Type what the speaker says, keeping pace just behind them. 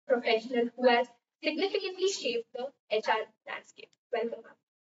professional who has significantly shaped the HR landscape. Welcome, ma'am.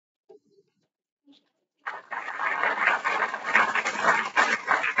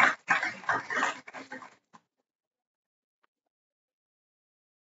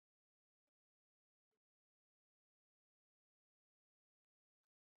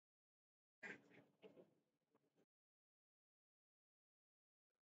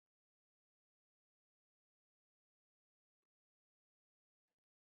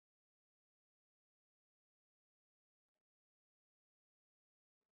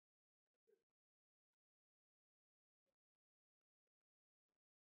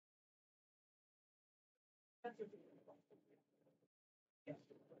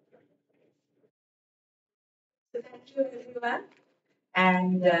 So thank you, everyone.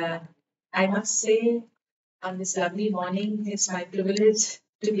 And I must say, on this lovely morning, it's my privilege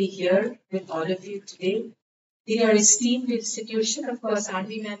to be here with all of you today. In your esteemed institution, of course,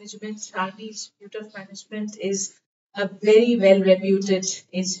 RD Management, RD Institute of Management is a very well reputed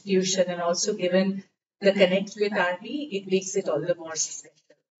institution, and also given the connect with RD, it makes it all the more special.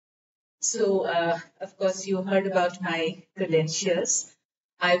 So, of course, you heard about my credentials.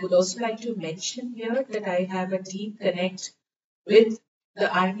 I would also like to mention here that I have a deep connect with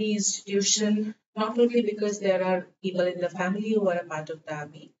the Army institution, not only because there are people in the family who are a part of the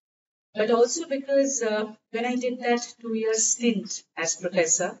Army, but also because when I did that 2 year stint as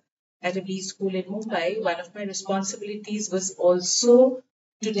professor at a B school in Mumbai, one of my responsibilities was also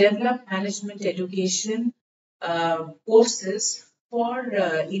to develop management education courses for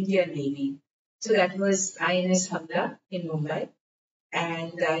Indian Navy. So that was INS Hamla in Mumbai,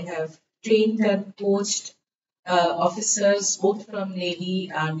 and I have trained and coached officers both from Navy,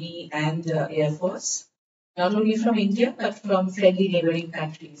 Army, and Air Force, not only from India but from friendly neighboring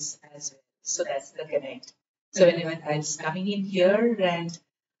countries as well. So that's the connect. So whenever I was coming in here and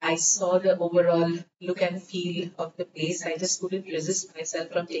I saw the overall look and feel of the place, I just couldn't resist myself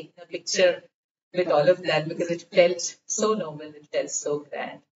from taking a picture with all of that because it felt so noble, it felt so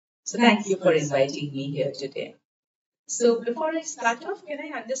grand. So thank you for inviting me here today. So before I start off, can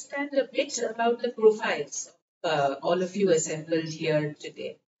I understand a bit about the profiles of all of you assembled here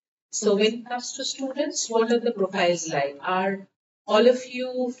today? So when it comes to students, what are the profiles like? Are all of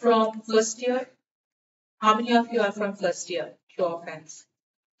you from first year? How many of you are from first year? Show of hands.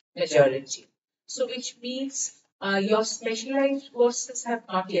 Majority. So which means your specialized courses have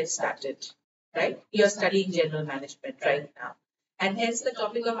not yet started, right? You're studying general management right now. And hence the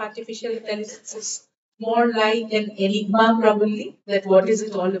topic of artificial intelligence is more like an enigma probably, that what is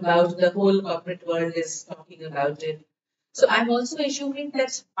it all about? The whole corporate world is talking about it. So I'm also assuming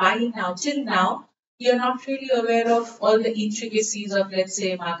that by now, till now, you're not really aware of all the intricacies of, let's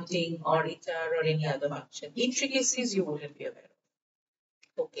say, marketing or HR or any other function. Intricacies you wouldn't be aware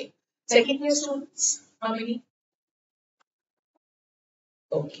of. Okay. Second year students, how many?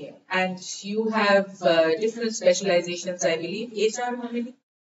 Okay. And you have different specializations, I believe. HR, how many?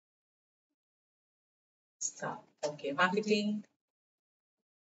 Some. Okay. Marketing.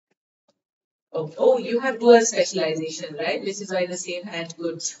 Oh, you have dual specialization, right? Which is why the same hand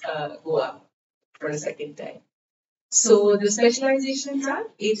could go up for a second time. So the specializations are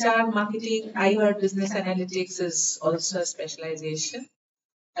HR, marketing. I heard business analytics is also a specialization.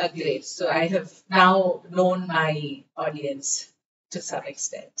 Great. So I have now known my audience to some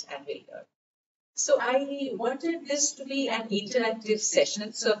extent and will learn. So I wanted this to be an interactive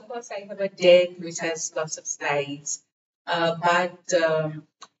session. So of course I have a deck which has lots of slides. But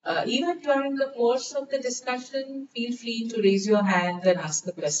even during the course of the discussion, feel free to raise your hand and ask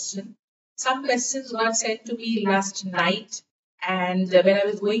a question. Some questions got sent to me last night, and when I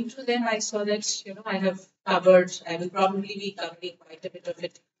was going through them, I saw that I have covered. I will probably be covering quite a bit of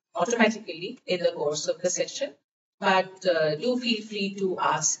it automatically in the course of the session. But do feel free to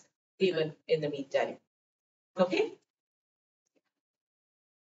ask even in the meantime. Okay.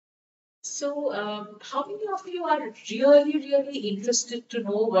 So, how many of you are really, really interested to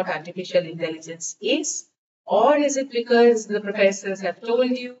know what artificial intelligence is? Or is it because the professors have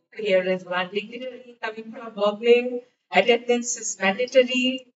told you here is one dignitary coming from Bombay, attendance is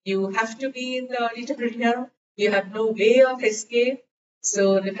mandatory, you have to be in the auditorium, you have no way of escape.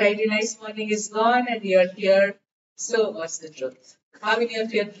 So, the Friday nice morning is gone and you're here. So, what's the truth? How many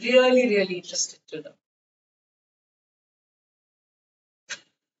of you are really, really interested to know?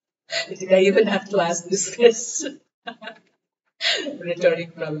 Did I even have to ask this question?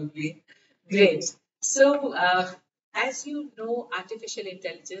 Rhetoric, probably. Great. So, as you know, artificial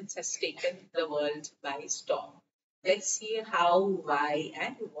intelligence has taken the world by storm. Let's see how, why,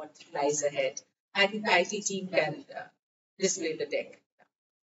 and what lies ahead. I think the IT team can display the deck.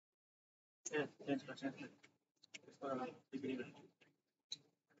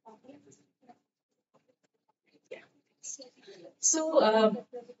 So,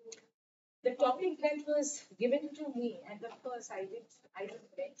 the topic that was given to me, and of course, I did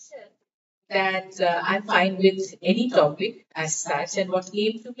mention that I'm fine with any topic as such. And what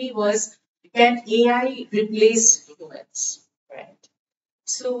came to me was, can AI replace humans? Right.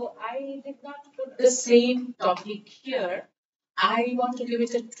 So I did not put the same topic here. I want to give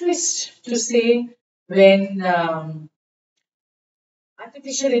it a twist to say when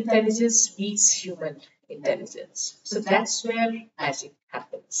artificial intelligence meets human intelligence. So that's where magic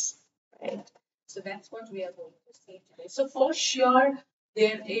happens, right? So that's what we are going to see today. So for sure,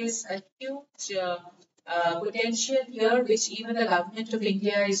 there is a huge potential here, which even the government of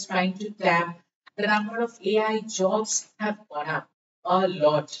India is trying to tap. The number of AI jobs have gone up a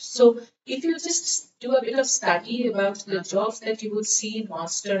lot. So if you just do a bit of study about the jobs that you would see in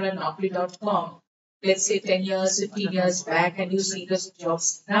Monster and Naukri.com, let's say 10 years, 15 years back, and you see those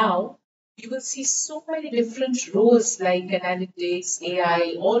jobs now, you will see so many different roles like analytics,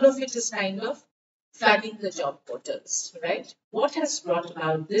 AI, all of it is kind of flooding the job portals, right? What has brought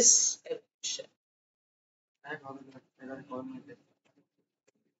about this evolution?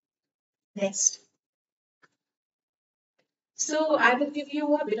 Next. So I will give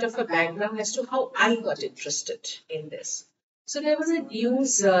you a bit of a background as to how I got interested in this. So there was a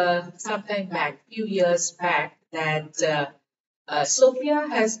news sometime back, few years back, that Sophia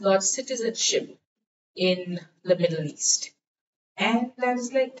has got citizenship in the Middle East. And I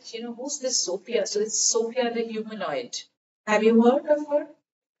was like, who's this Sophia? So it's Sophia the humanoid. Have you heard of her?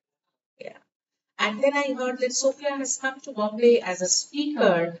 Yeah. And then I heard that Sophia has come to Bombay as a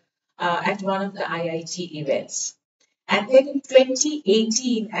speaker at one of the IIT events. And then in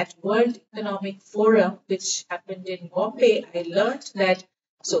 2018 at World Economic Forum, which happened in Bombay, I learned that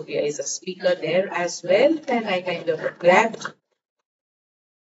Sophia is a speaker there as well. And I kind of grabbed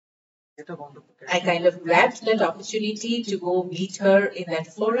that opportunity to go meet her in that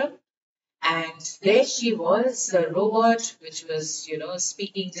forum. And there she was, a robot, which was,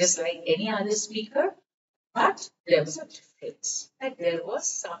 speaking just like any other speaker. But there was a difference. That there was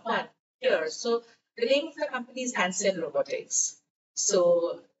someone here. So the name of the company is Hansen Robotics.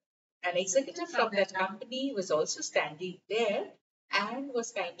 So an executive from that company was also standing there and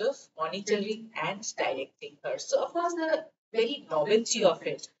was kind of monitoring and directing her. So, of course, the very novelty of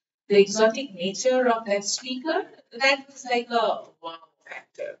it, the exotic nature of that speaker, that was like a wow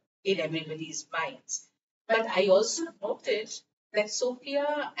factor in everybody's minds. But I also noted that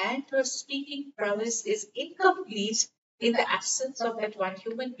Sophia and her speaking prowess is incomplete in the absence of that one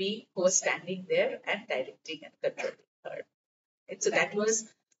human being who was standing there and directing and controlling her. And so that was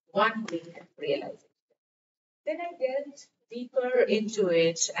one big realization. Then I delved deeper into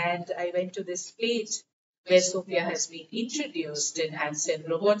it and I went to this page where Sophia has been introduced in Hansen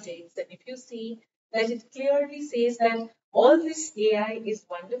Robotics. And if you see that it clearly says that all this AI is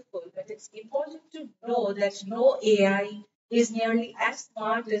wonderful, but it's important to know that no AI is nearly as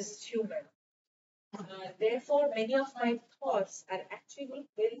smart as human. Therefore, many of my thoughts are actually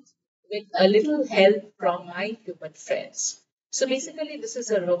built with a little help from my human friends. So basically, this is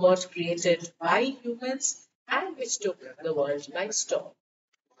a robot created by humans and which took the world by storm.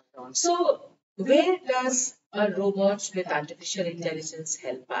 So, where does a robot with artificial intelligence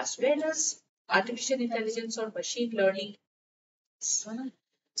help us? Where does artificial intelligence or machine learning?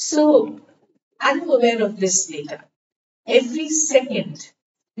 So, are you aware of this data? Every second,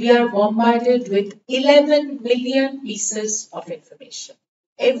 we are bombarded with 11 million pieces of information.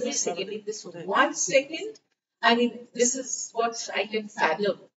 Every second, in this 1 second, I mean, this is what I can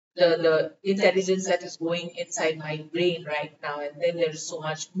fathom the intelligence that is going inside my brain right now, and then there is so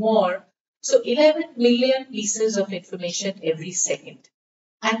much more. So, 11 million pieces of information every second.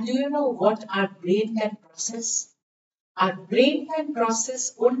 And do you know what our brain can process? Our brain can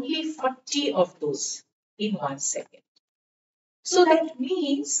process only 40 of those in 1 second. So that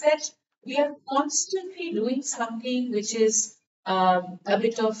means that we are constantly doing something which is a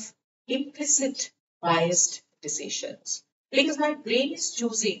bit of implicit biased decisions. Because my brain is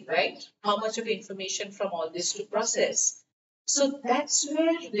choosing, right, how much of information from all this to process. So that's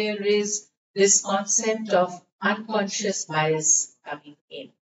where there is this concept of unconscious bias coming in,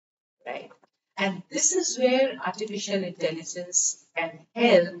 right? And this is where artificial intelligence can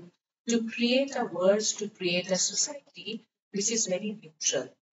help to create a world, to create a society which is very neutral.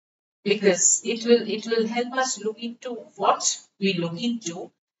 Because it will help us look into what we look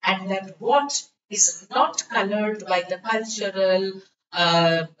into, and that what is not colored by the cultural,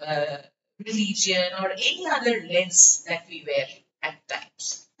 religion, or any other lens that we wear at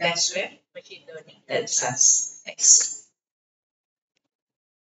times. That's where machine learning helps us. Next.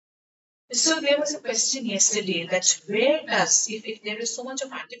 So there was a question yesterday that where does, if there is so much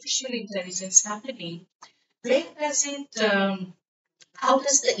of artificial intelligence happening, where does it, how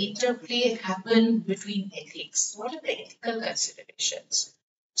does the interplay happen between ethics? What are the ethical considerations?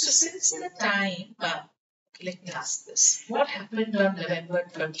 So since the time, okay, let me ask this. What happened on November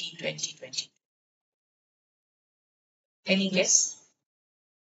 13, 2020? Any guess?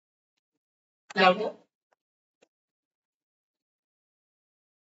 Louder?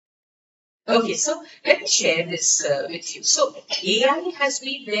 Okay, so let me share this with you. So AI has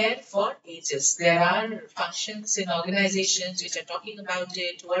been there for ages. There are functions in organizations which are talking about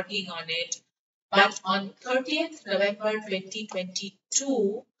it, working on it. But on 30th November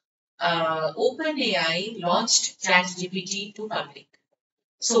 2022, OpenAI launched ChatGPT to public.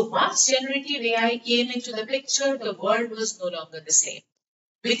 So once generative AI came into the picture, the world was no longer the same.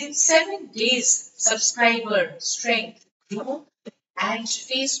 Within 7 days, subscriber strength grew, and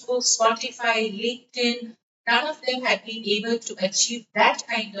Facebook, Spotify, LinkedIn, none of them had been able to achieve that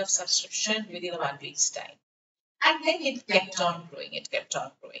kind of subscription within 1 week's time. And then it kept on growing, it kept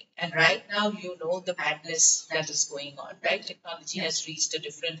on growing. And right now, you know the madness that is going on, right? Technology has reached a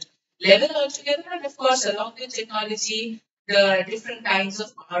different level altogether. And of course, along with technology, the different kinds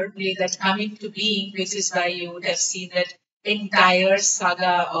of power play that come into being, which is why you would have seen that entire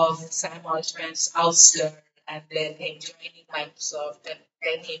saga of Sam Altman's ouster and then him joining Microsoft and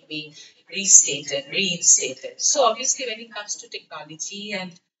then him being reinstated. So obviously, when it comes to technology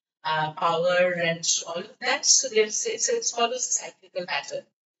and power and all of that. So it follows a cyclical pattern.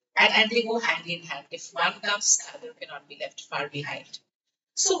 And they go hand in hand. If one comes, the other cannot be left far behind.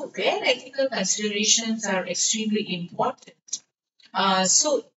 So where ethical considerations are extremely important.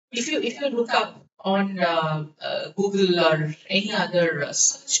 So if you look up on Google or any other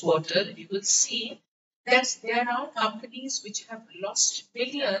search portal, you will see that there are companies which have lost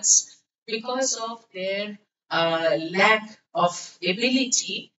billions because of their lack of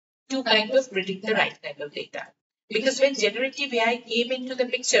ability to kind of predict the right kind of data. Because when generative AI came into the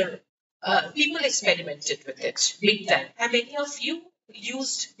picture, people experimented with it big time. Have any of you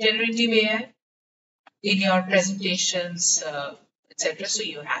used generative AI in your presentations, etc.? So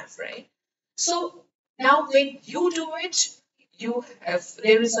you have, right? So now when you do it,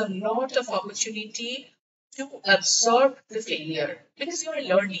 there is a lot of opportunity to absorb the failure because you are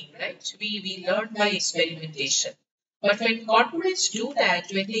learning, right? We learn by experimentation. But when corporates do that,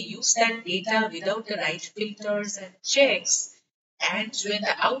 when they use that data without the right filters and checks, and when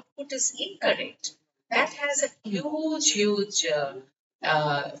the output is incorrect, that has a huge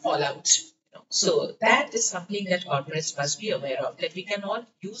fallout. So that is something that corporates must be aware of, that we can all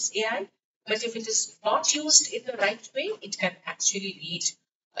use AI, but if it is not used in the right way, it can actually lead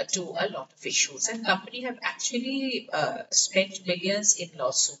to a lot of issues. And companies have actually spent millions in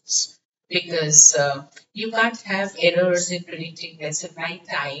lawsuits because you can't have errors in predicting, let's say, night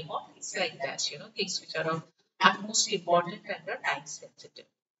time or things like that, things which are of utmost important and are time sensitive.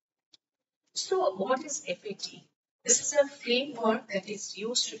 So, what is FAT? This is a framework that is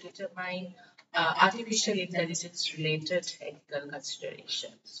used to determine artificial intelligence related ethical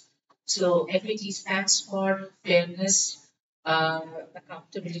considerations. So, FAT stands for fairness,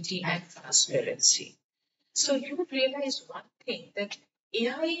 accountability, and transparency. So, you would realize one thing, that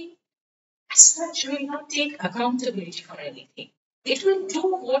AI as such will not take accountability for anything. It will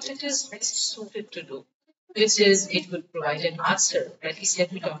do what it is best suited to do, which is it will provide an answer. At least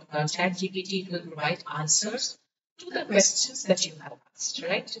let me talk about ChatGPT. It will provide answers to the questions that you have asked,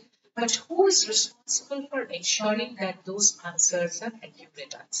 right? But who is responsible for ensuring that those answers are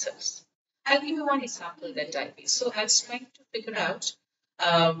accurate answers? I'll give you one example that I did. So I was trying to figure out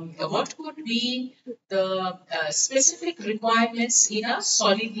what would be the specific requirements in a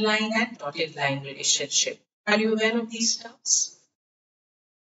solid line and dotted line relationship. Are you aware of these terms?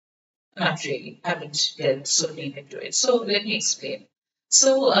 Not really. I haven't delved so deep into it. So let me explain.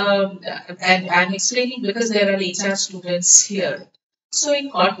 So, and I'm explaining because there are HR students here. So in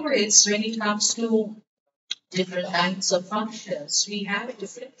corporates, when it comes to different kinds of functions, we have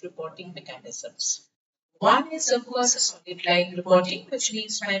different reporting mechanisms. One is, of course, a solid line reporting, which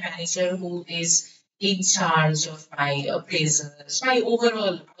means my manager who is in charge of my appraisals, my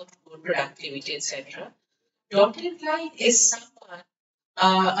overall output, productivity, etc. Dotted line is someone,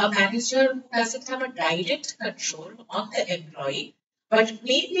 a manager who doesn't have a direct control on the employee, but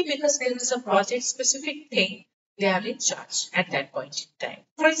maybe because there is a project specific thing, they are in charge at that point in time.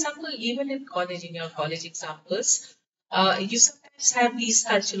 For example, even in college, in your college examples, you sometimes have these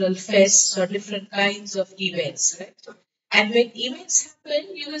cultural fests or different kinds of events, right? And when events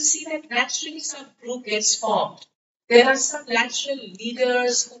happen, you will see that naturally some group gets formed. There are some natural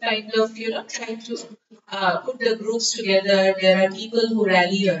leaders who kind of, try to put the groups together. There are people who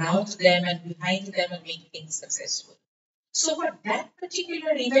rally around them and behind them and make things successful. So for that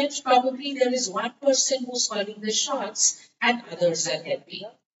particular event, probably there is one person who's calling the shots and others are helping.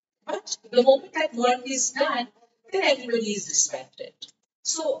 But the moment that work is done, then everybody is disbanded.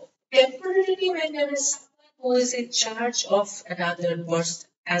 So temporarily, when there is someone who is in charge of another person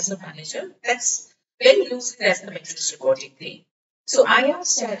as a manager, that's very loosely as the metrics reporting thing. So I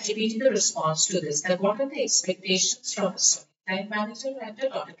asked ChatGPT the response to this, that what are the expectations from a time manager and a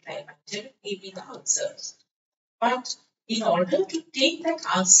dotted line manager? Give me the answers. But in order to take that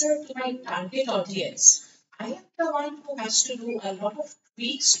answer to my target audience, I am the one who has to do a lot of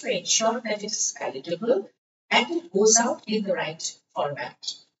tweaks to ensure that it is palatable and it goes out in the right format.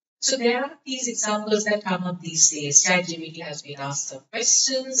 So there are these examples that come up these days. ChatGPT has been asked some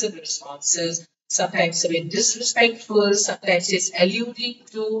questions and responses, sometimes a bit disrespectful, sometimes it's alluding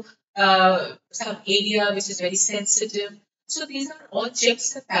to some area which is very sensitive. So these are all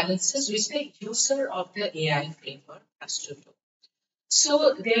checks and balances which the user of the AI framework has to do.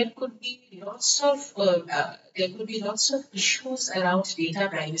 So there could be lots of issues around data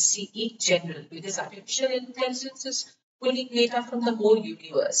privacy in general because artificial intelligence is pulling data from the whole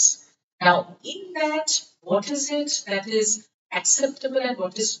universe. Now, in that, what is it that is acceptable and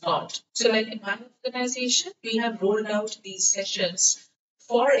what is not? So, like in my organization, we have rolled out these sessions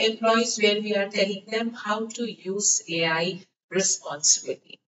for employees where we are telling them how to use AI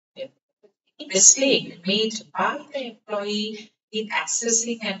responsibly. Mistake made by the employee in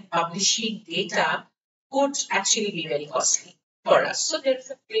accessing and publishing data could actually be very costly for us. So there is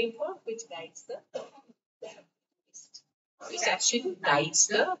a framework which guides the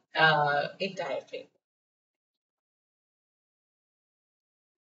entire framework.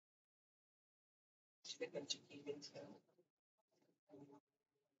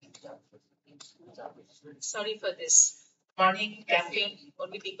 Sorry for this. Morning caffeine,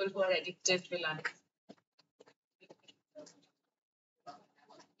 only people who are addicted will understand.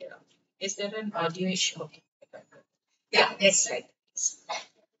 Is there an audio issue? Okay. Yeah, that's right.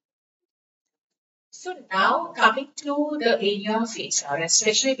 So now coming to the area of HR,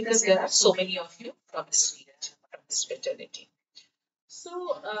 especially because there are so many of you from this field, from this fraternity. So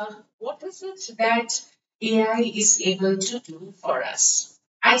what is it that AI is able to do for us?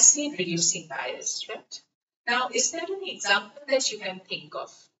 I see reducing bias, right? Now, is there any example that you can think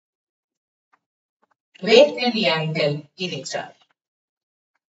of? Where can AI help in HR?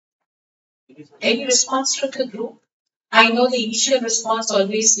 Any response from the group? I know the initial response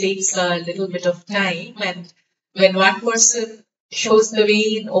always takes a little bit of time, and when one person shows the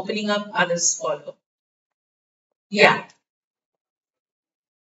way in opening up, others follow. Yeah,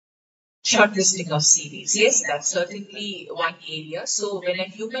 shortlisting of CVs. Yes, that's certainly one area. So when a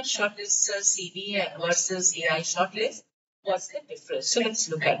human shortlists a CV versus AI shortlist, what's the difference? So let's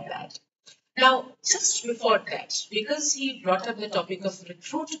look at that. Now, just before that, because he brought up the topic of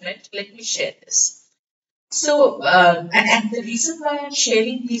recruitment, let me share this. So, and the reason why I'm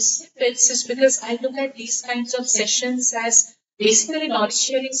sharing these snippets is because I look at these kinds of sessions as basically knowledge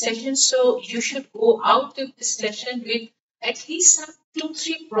sharing sessions. So you should go out of this session with at least some 2,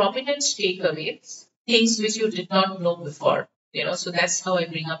 3 prominent takeaways, things which you did not know before. So that's how I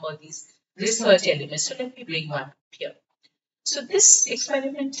bring up all these research elements. So let me bring one up here. So this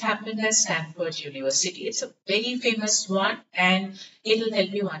experiment happened at Stanford University. It's a very famous one, and it'll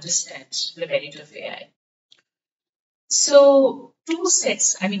help you understand the merit of AI. So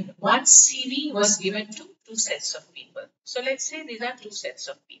one CV was given to 2 sets of people. So let's say these are 2 sets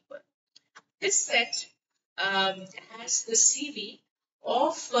of people. This set has the CV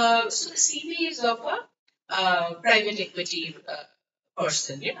so the CV is of a private equity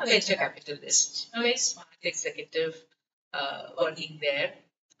person, venture capitalist, a very smart executive working there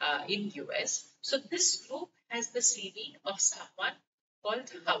in US. So this group has the CV of someone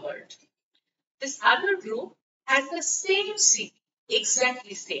called Howard. This other group has the same CV,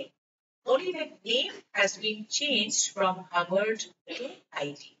 exactly same. Only the name has been changed from Harvard to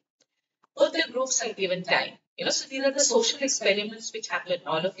IT. Both the groups are given time. So these are the social experiments which happen.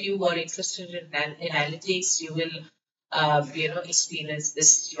 All of you who are interested in analytics, you will, experience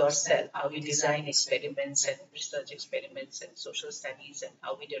this yourself. How we design experiments and research experiments and social studies and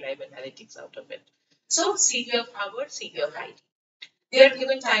how we derive analytics out of it. So CV of Harvard, CV of IT. They are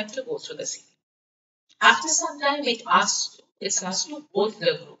given time to go through the CV. After some time, it's asked to both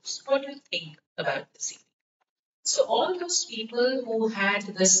the groups. What do you think about the CV? So all those people who had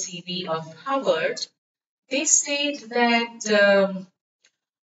the CV of Harvard, They said that,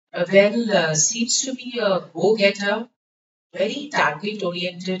 seems to be a go-getter, very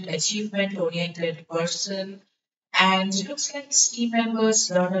target-oriented, achievement-oriented person, and looks like his team members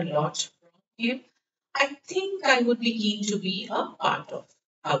learn a lot from him. I think I would be keen to be a part of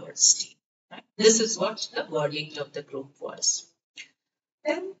our team. Right? This is what the verdict of the group was.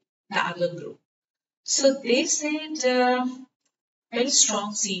 Then the other group. So they said, very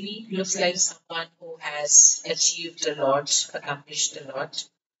strong CV, looks like someone who has achieved a lot, accomplished a lot.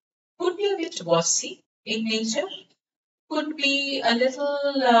 Could be a bit bossy in nature, could be a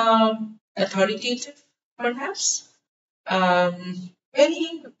little authoritative, perhaps.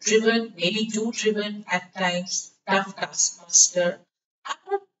 Very driven, maybe too driven at times, tough taskmaster. I'm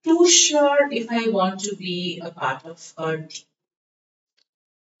not too sure if I want to be a part of her team.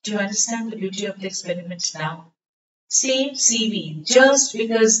 Do you understand the beauty of the experiment now? Same CV, just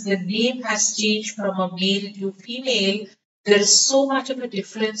because the name has changed from a male to female, there is so much of a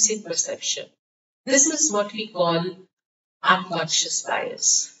difference in perception. This is what we call unconscious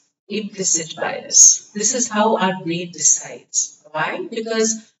bias, implicit bias. This is how our brain decides. Why?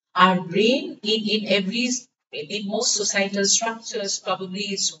 Because our brain in most societal structures probably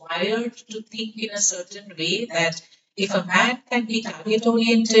is wired to think in a certain way that if a man can be target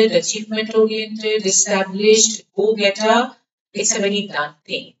oriented, achievement oriented, established, go getter, it's a very done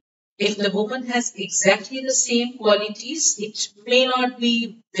thing. If the woman has exactly the same qualities, it may not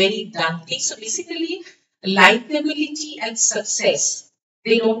be very done thing. So basically, likability and success,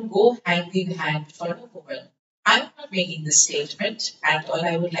 they don't go hand in hand for a woman. I'm not making this statement at all.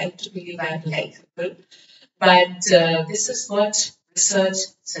 I would like to believe I'm likable, but this is what research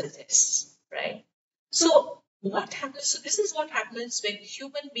suggests, right? So what happens? So this is what happens when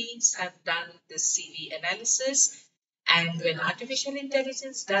human beings have done this CV analysis, and when artificial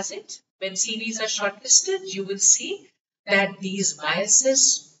intelligence does it. When CVs are shortlisted, you will see that these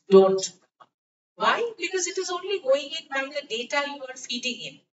biases don't. Why? Because it is only going in by the data you are feeding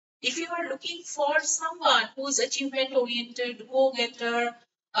in. If you are looking for someone who is achievement oriented, go getter,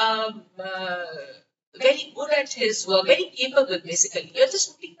 um, uh, very good at his work, very capable basically, you're just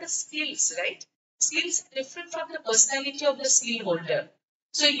looking the skills, right? Skills are different from the personality of the skill holder.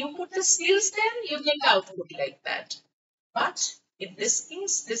 So you put the skills there, you get output like that. But in this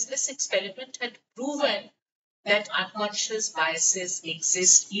case, this experiment had proven that unconscious biases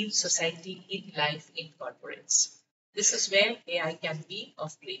exist in society, in life, in corporates. This is where AI can be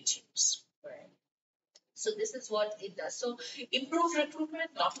of great use. Right. So this is what it does. So improved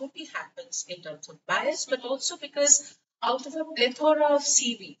recruitment not only happens in terms of bias, but also because out of a plethora of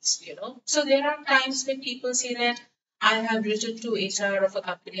CVs, So there are times when people say that I have written to HR of a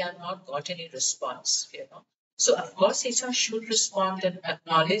company, I've not got any response. So of course HR should respond and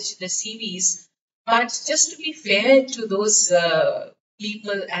acknowledge the CVs, but just to be fair to those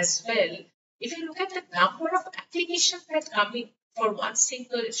people as well, if you look at the number of applications that come in for one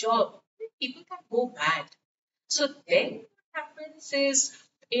single job, people can go mad. So then what happens is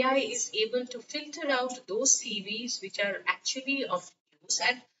AI is able to filter out those CVs which are actually of use,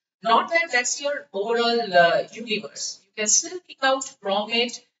 and not that that's your overall universe. You can still pick out from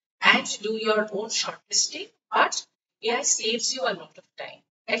it and do your own shortlisting, but AI saves you a lot of time.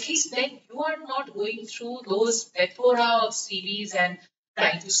 At least then you are not going through those plethora of CVs and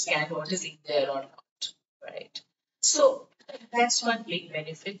trying to scan what is in there or not, right? So that's one big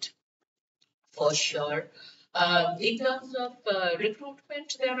benefit for sure. In terms of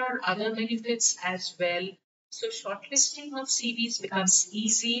recruitment, there are other benefits as well. So shortlisting of CVs becomes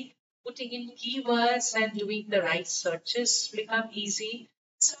easy. Putting in keywords and doing the right searches become easy.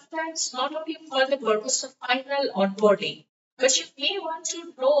 Sometimes not only for the purpose of final onboarding, but you may want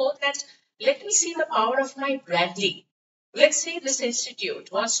to know that let me see the power of my branding. Let's say this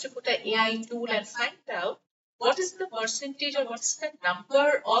institute wants to put an AI tool and find out what is the percentage or what's the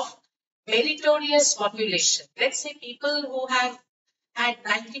number of meritorious population. Let's say people who have had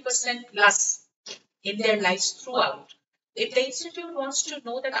 90% plus in their lives throughout. If the institute wants to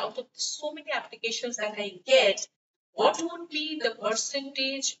know that out of so many applications that I get, what would be the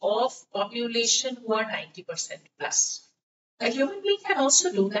percentage of population who are 90% plus? A human being can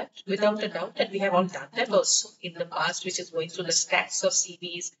also do that without a doubt, and we have all done that also in the past, which is going through the stacks of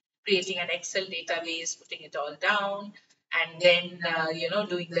CVs, creating an Excel database, putting it all down, and then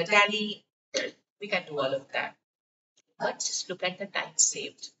doing the tally. We can do all of that. But just look at the time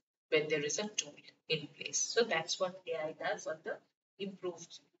saved when there is a tool in place. So that's what AI does on the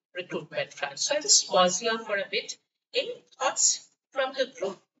improved recruitment front. So I'll just pause here for a bit. Any thoughts from the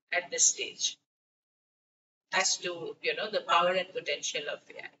group at this stage as to the power and potential of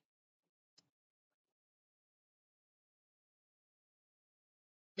AI?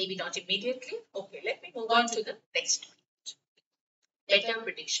 Maybe not immediately. Okay, let me move on to the next point. Better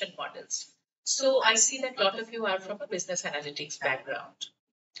prediction models. So I see that a lot of you are from a business analytics background.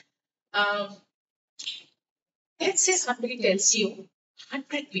 Um, let's say somebody tells you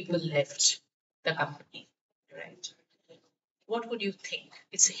 100 people left the company, right? What would you think?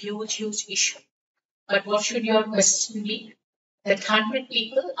 It's a huge, huge issue. But what should your question be? That 100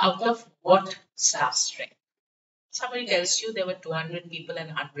 people out of what staff strength? Somebody tells you there were 200 people and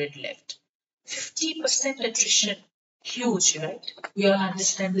 100 left. 50% attrition. Huge, right? We all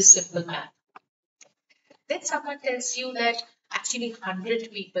understand this simple math. Then someone tells you that actually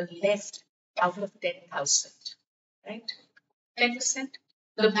 100 people left out of 10,000, right? 10%.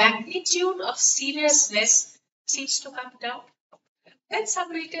 The magnitude of seriousness seems to come down. Then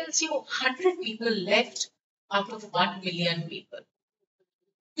somebody tells you 100 people left out of 1 million people.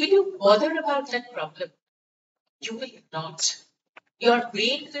 Will you bother about that problem? You will not. Your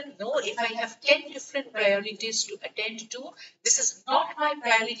brain will know if I have 10 different priorities to attend to, this is not my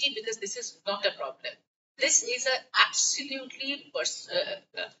priority because this is not a problem. This is an absolutely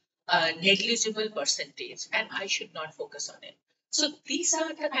negligible percentage and I should not focus on it. So these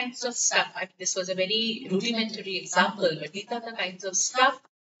are the kinds of stuff, this was a very rudimentary example, but these are the kinds of stuff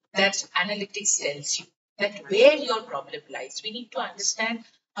that analytics tells you, that where your problem lies. We need to understand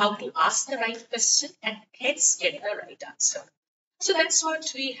how to ask the right question and hence get the right answer. So that's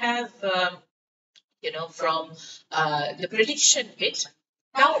what we have, from the prediction bit.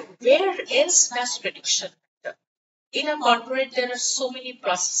 Now, where else does prediction matter? In a corporate, there are so many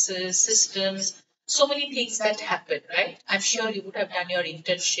processes, systems, so many things that happen, right? I'm sure you would have done your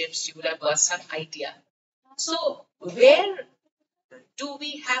internships, you would have got some idea. So, where do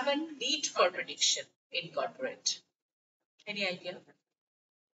we have a need for prediction in corporate? Any idea?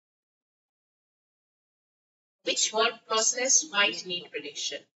 Which work process might need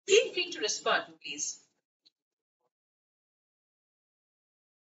prediction? Feel free to respond, please.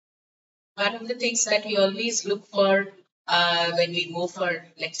 One of the things that we always look for when we go for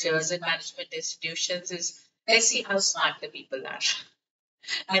lectures in management institutions is let's see how smart the people are.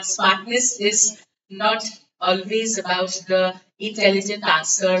 And smartness is not always about the intelligent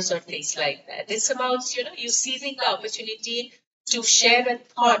answers or things like that. It's about, you seizing the opportunity to share a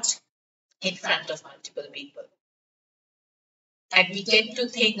thought in front of multiple people. And we tend to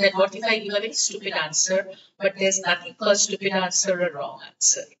think that what if I give a very stupid answer, but there's nothing called stupid answer or wrong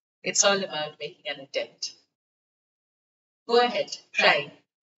answer. It's all about making an attempt. Go ahead, try.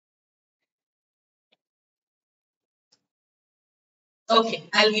 Okay,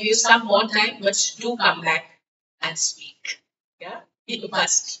 I'll give you some more time, but do come back and speak. Yeah, you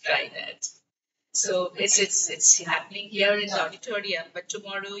must try that. So it's happening here in the auditorium, but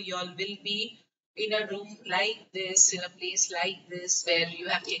tomorrow you all will be in a room like this, in a place like this, where you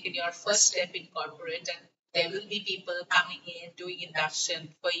have taken your first step in corporate, and there will be people coming in doing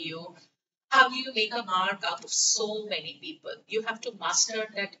induction for you. How do you make a mark out of so many people? You have to master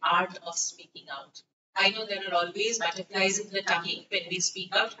that art of speaking out. I know there are always butterflies in the tummy when we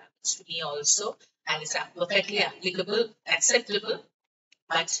speak out, happens to me also, and it's perfectly applicable, acceptable,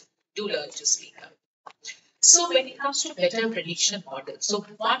 but do learn to speak out. So when it comes to better prediction models, so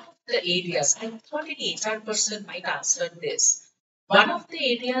one of the areas, I thought an HR person might answer this. One of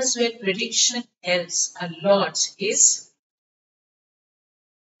the areas where prediction helps a lot is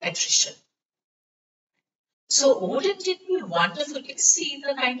attrition. So wouldn't it be wonderful to see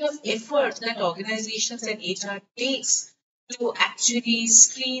the kind of effort that organizations and HR takes to actually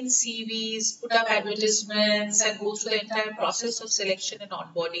screen CVs, put up advertisements, and go through the entire process of selection and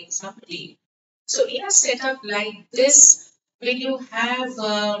onboarding somebody? So in a setup like this, when you have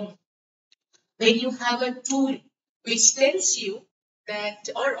a tool which tells you that,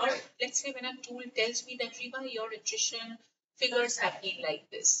 or let's say when a tool tells me that Rima, your attrition figures have been like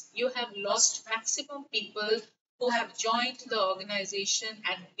this. You have lost maximum people who have joined the organization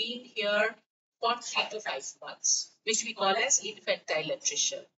and been here for 3 to 5 months, which we call as infantile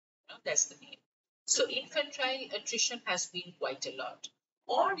attrition. That's the name. So infantile attrition has been quite a lot.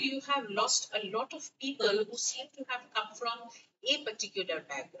 Or you have lost a lot of people who seem to have come from a particular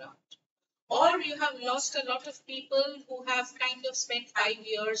background. Or you have lost a lot of people who have kind of spent 5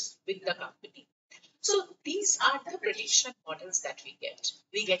 years with the company. So these are the prediction models that we get.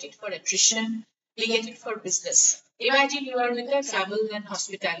 We get it for attrition, we get it for business. Imagine you are with a travel and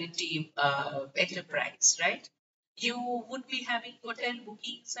hospitality enterprise, right? You would be having hotel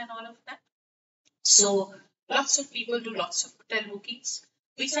bookings and all of that. So lots of people do lots of hotel bookings,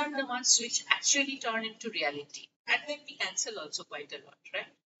 which are the ones which actually turn into reality. And then we cancel also quite a lot, right?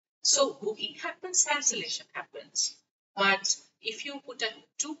 So booking happens, cancellation happens. But if you put a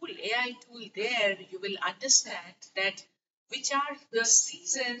tool, AI tool there, you will understand that which are the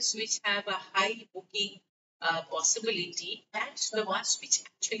seasons which have a high booking possibility and the ones which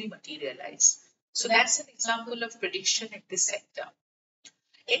actually materialize. So that's an example of prediction in this sector.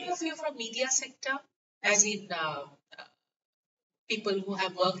 Any of you from media sector, as in people who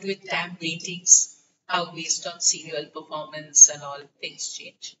have worked with TAM ratings, how based on serial performance and all things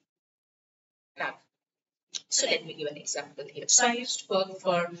change? Now, so let me give an example here. So I used to work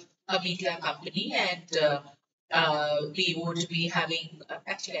for a media company, and we would be having,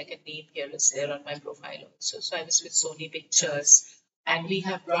 actually I can name here, it's there on my profile also. So I was with Sony Pictures, and we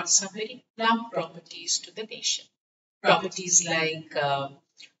have brought some very plum properties to the nation. Properties like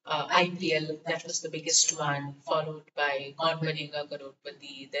IPL, that was the biggest one, followed by Kaun Banega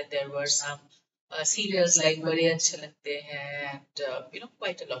Crorepati. Then there were some serials like Bade Achhe Lagte Hain, and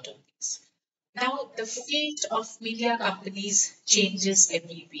quite a lot of these. Now, the fate of media companies changes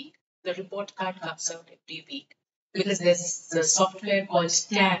every week. The report card comes out every week because there's the software called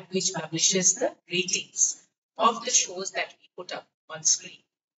TAB which publishes the ratings of the shows that we put up on screen.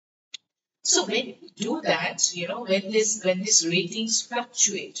 So when we do that, when these ratings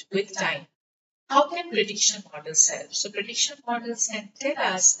fluctuate with time, how can prediction models help? So prediction models can tell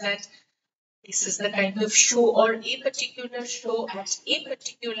us that this is the kind of show, or a particular show at a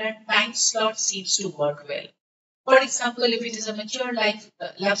particular time slot seems to work well. For example, if it is a mature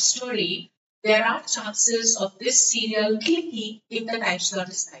love story, there are chances of this serial clicking if the time slot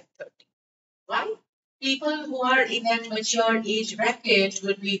is 9:30. Why? People who are in that mature age bracket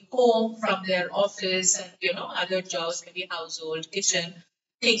would be home from their office and other jobs, maybe household, kitchen,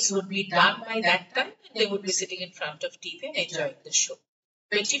 things would be done by that time, and they would be sitting in front of TV and enjoying the show.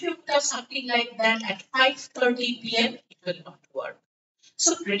 But if you put up something like that at 5:30 p.m., it will not work.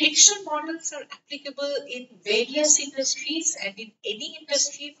 So prediction models are applicable in various industries and in any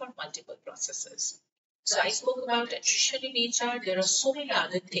industry for multiple processes. So I spoke about attrition in HR. There are so many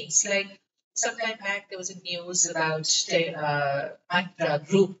other things. Like sometime back, there was a news about Mantra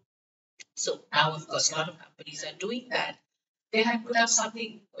Group. So now, of course, a lot of companies are doing that. They had put up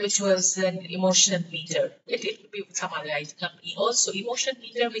something which was an emotion meter. It could be with some other IT company also. Emotion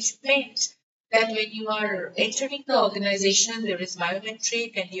meter, which meant that when you are entering the organization, there is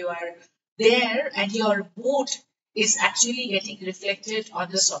biometric and you are there and your mood is actually getting reflected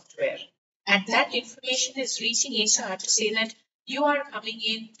on the software. And that information is reaching HR to say that you are coming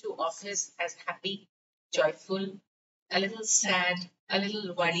into office as happy, joyful, a little sad, a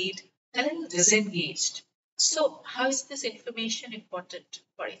little worried, a little disengaged. So, how is this information important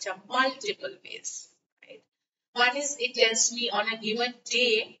for HR? Multiple ways, right? One is it tells me on a given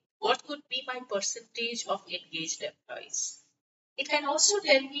day what could be my percentage of engaged employees. It can also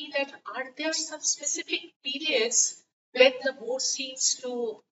tell me that are there some specific periods when the mood seems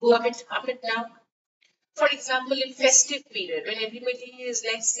to go a bit up and down. For example, in festive period, when everybody is,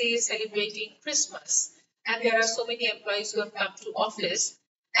 let's say, celebrating Christmas, and there are so many employees who have come to office,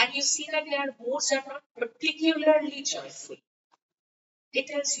 and you see that their moods are not particularly joyful, it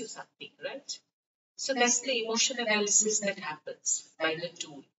tells you something, right? So that's the emotion analysis that happens by the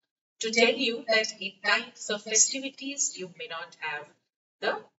tool to tell you that in times of festivities, you may not have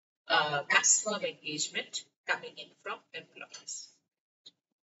the maximum engagement coming in from employees.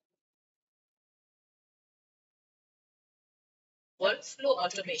 Workflow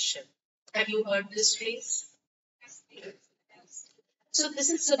automation. Have you heard this phrase? So this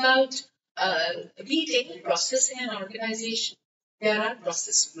is about we take a process in an organization. There are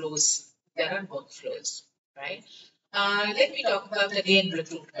process flows, there are workflows, right? Let me talk about again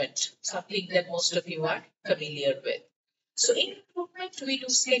recruitment, something that most of you are familiar with. So in recruitment, we do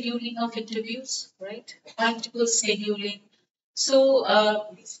scheduling of interviews, right? Multiple scheduling. So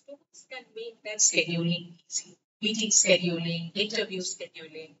these tools can make that scheduling easy. Meeting scheduling, interview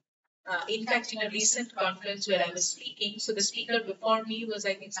scheduling. In fact, in a recent conference where I was speaking, so the speaker before me was,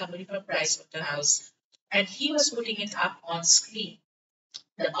 I think, somebody from Pricewaterhouse, and he was putting it up on screen,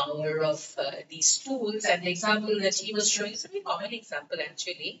 the power of these tools. And the example that he was showing is a very common example,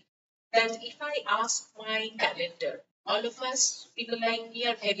 actually, that if I ask my calendar, all of us, people like me,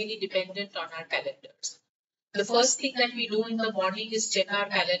 are heavily dependent on our calendars. The first thing that we do in the morning is check our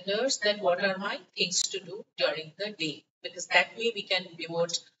calendars, that what are my things to do during the day, because that way we can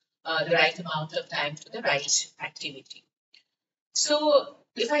devote the right amount of time to the right activity. So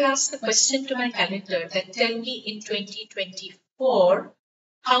if I ask the question to my calendar that tell me in 2024,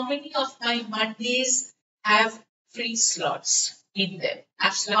 how many of my Mondays have free slots in them?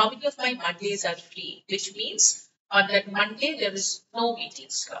 Absolutely, how many of my Mondays are free, which means on that Monday there is no meeting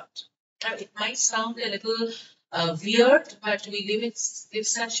slot. Now, it might sound a little weird, but we live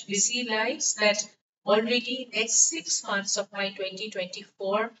such busy lives that already next 6 months of my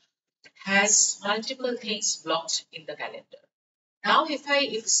 2024 has multiple things blocked in the calendar. Now,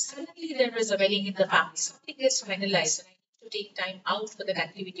 if suddenly there is a wedding in the family, something gets finalized, and I need to take time out for that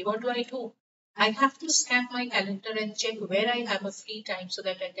activity, what do? I have to scan my calendar and check where I have a free time so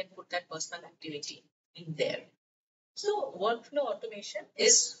that I can put that personal activity in there. So, workflow automation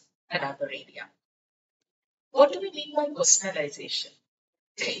is another area. What do we mean by personalization?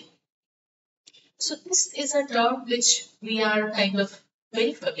 So, this is a term which we are kind of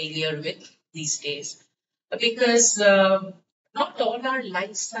very familiar with these days because not all our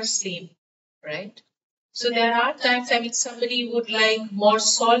lives are same, right? So there are times, I mean, somebody would like more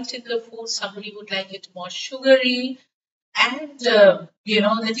salt in the food, somebody would like it more sugary, and the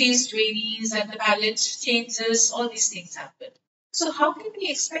taste varies and the palate changes, all these things happen. So how can we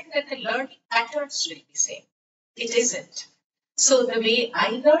expect that the learning patterns will be same? It isn't. So the way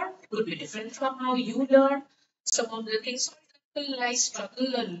I learn could be different from how you learn. Some of the things, for example, I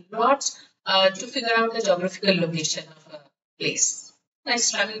struggle a lot to figure out the geographical location of a place. I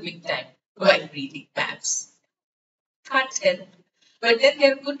struggle big time while reading maps. Can't help. But then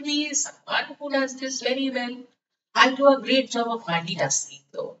there could be someone who does this very well. I do a great job of multitasking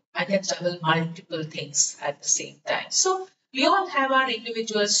though. I can juggle multiple things at the same time. So we all have our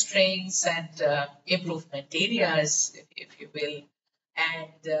individual strengths and improvement areas, if you will.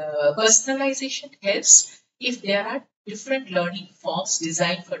 And personalization helps if there are different learning forms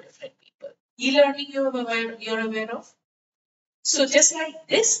designed for different people. E-learning you're aware of? So just like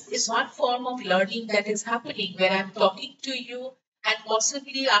this is one form of learning that is happening where I'm talking to you and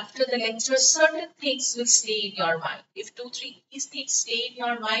possibly after the lecture, certain things will stay in your mind. If 2, 3 these things stay in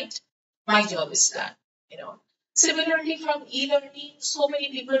your mind, my job is done. Similarly, from e-learning, so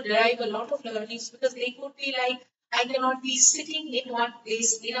many people derive a lot of learnings because they could be like, I cannot be sitting in one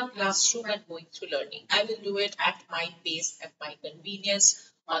place in a classroom and going through learning. I will do it at my pace, at my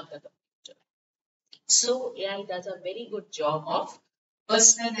convenience on the computer. So AI does a very good job of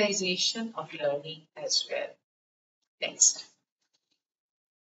personalization of learning as well. Next.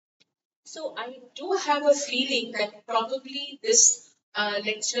 So I do have a feeling that probably this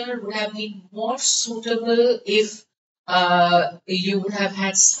lecture would have been more suitable if you would have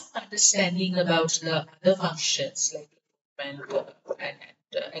had some understanding about the other functions like recruitment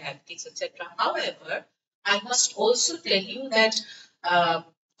and analytics, etc. However, I must also tell you that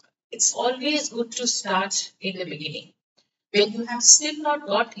it's always good to start in the beginning when you have still not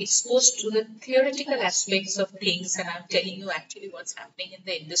got exposed to the theoretical aspects of things, and I'm telling you actually what's happening in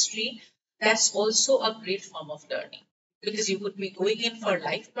the industry, that's also a great form of learning. Because you could be going in for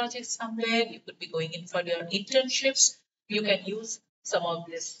life projects somewhere, you could be going in for your internships, you can use some of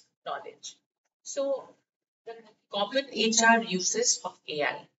this knowledge. So, the common HR uses of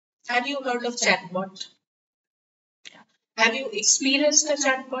AI. Have you heard of chatbot? Have you experienced a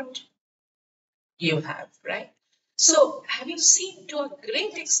chatbot? You have, right? So, have you seen to a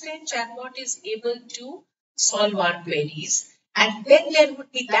great extent chatbot is able to solve our queries, and then there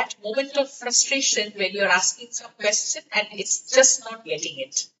would be that moment of frustration when you're asking some question and it's just not getting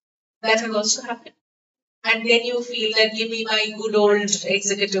it. That has also happened. And then you feel that give me my good old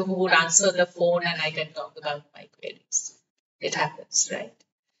executive who would answer the phone and I can talk about my queries. It happens, right?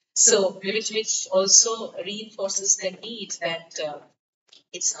 So, which also reinforces the need that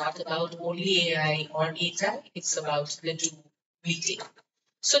it's not about only AI or AI, it's about the two meeting.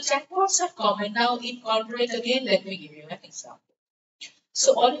 So chatbots are common. Now in corporate, again, let me give you an example.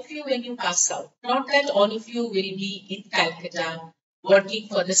 So all of you, when you pass out, not that all of you will be in Calcutta working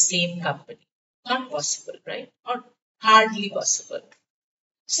for the same company. Not possible, right? Or hardly possible.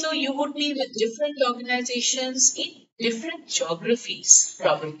 So you would be with different organizations in different geographies,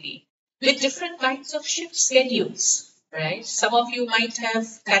 probably, with different kinds of shift schedules, right? Some of you might have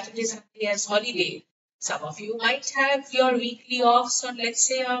Saturday, Sunday as holiday. Some of you might have your weekly offs on, let's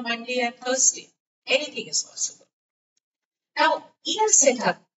say, a Monday and Thursday. Anything is possible. Now, in a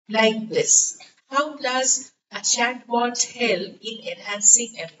setup like this, how does a chatbot help in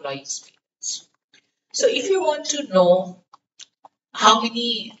enhancing employee experience? So if you want to know how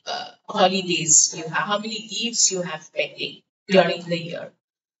many holidays you have, how many leaves you have pending during the year.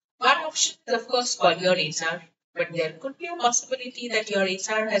 One option is, of course, call your HR, but there could be a possibility that your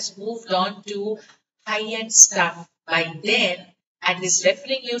HR has moved on to high-end stuff by then and is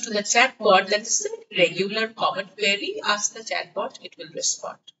referring you to the chatbot that is a regular common query. Ask the chatbot, it will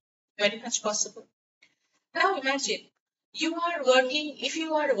respond. Very much possible. Now imagine if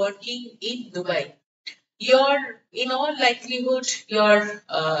you are working in Dubai, in all likelihood, your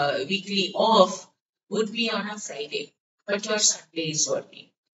weekly off would be on a Friday, but your Sunday is working.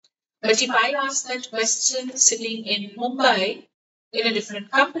 But if I ask that question sitting in Mumbai in a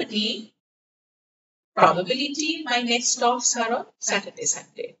different company, probability my next stops are on Saturday,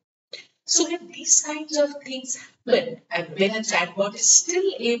 Sunday. So when these kinds of things happen, and when a chatbot is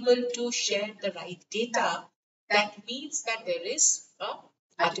still able to share the right data, that means that there is a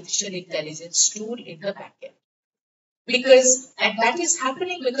artificial intelligence tool in the backend. And that is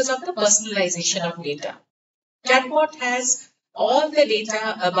happening because of the personalization of data. Chatbot has all the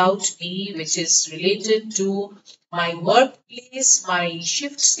data about me, which is related to my workplace, my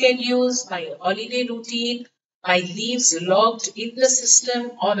shift schedules, my holiday routine, my leaves logged in the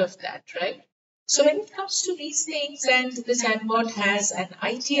system, all of that, right? So when it comes to these things, and the chatbot has an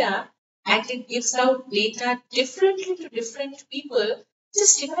idea and it gives out data differently to different people,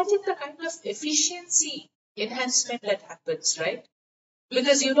 just imagine the kind of efficiency enhancement that happens, right?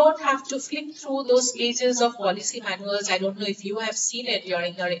 Because you don't have to flip through those pages of policy manuals. I don't know if you have seen it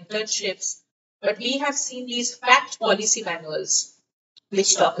during your internships, but we have seen these fact policy manuals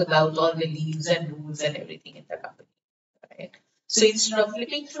which talk about all the leaves and rules and everything in the company. Right? So instead of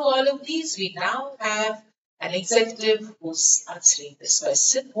flipping through all of these, we now have an executive who's answering this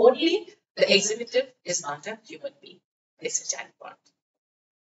question. Only the executive is not a human being, it's a chatbot.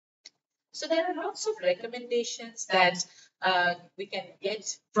 So there are lots of recommendations that we can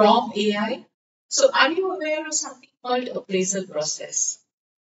get from AI. So are you aware of something called appraisal process?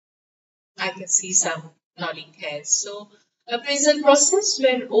 I can see some nodding heads. So appraisal process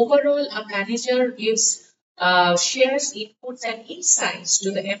where overall a manager gives shares inputs and insights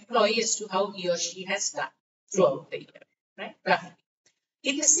to the employee as to how he or she has done throughout the year, right? Roughly.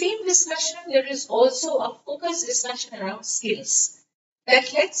 In the same discussion, there is also a focused discussion around skills.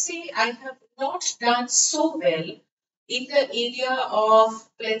 That let's say I have not done so well in the area of,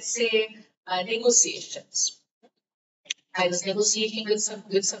 let's say, negotiations. I was negotiating with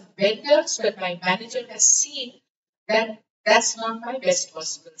some vendors, but my manager has seen that that's not my best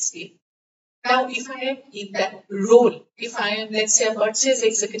possible skill. Now, if I am in that role, if I am, let's say, a purchase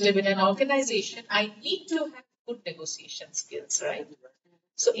executive in an organization, I need to have good negotiation skills, right?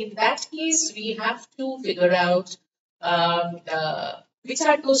 So in that case, we have to figure out which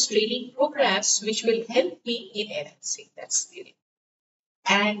are those training programs which will help me in enhancing that skill.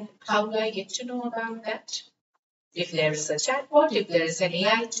 And how do I get to know about that? If there's a chatbot, if there is an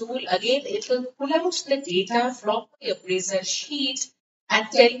AI tool, again, it will pull out the data from the appraisal sheet and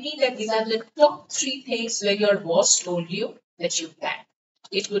tell me that these are the top 3 things where your boss told you that you can.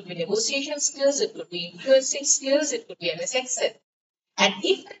 It could be negotiation skills, it could be influencing skills, it could be MS Excel. And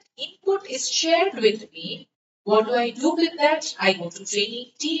if that input is shared with me, what do I do with that? I go to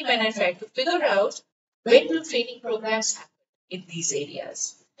training team and I try to figure out when do training programs happen in these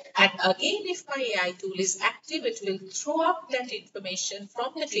areas. And again, if my AI tool is active, it will throw up that information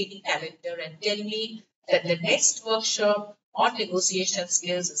from the training calendar and tell me that the next workshop on negotiation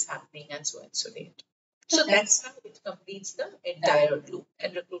skills is happening and so on so late. So that's how it completes the entire loop.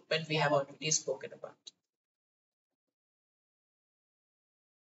 And recruitment we have already spoken about.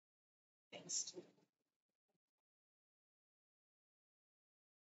 Next.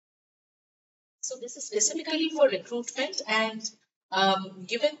 So this is specifically for recruitment, and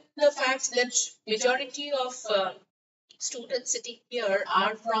given the fact that majority of students sitting here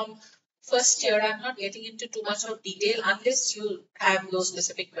are from first year, I'm not getting into too much of detail unless you have those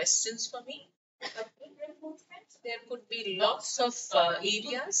specific questions for me. But in recruitment, there could be lots of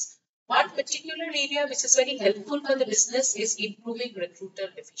areas. One particular area which is very helpful for the business is improving recruiter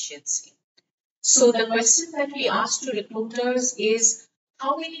efficiency. So the question that we ask to recruiters is,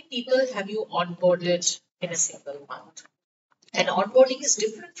 how many people have you onboarded in a single month? And onboarding is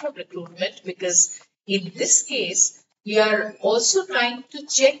different from recruitment because in this case, we are also trying to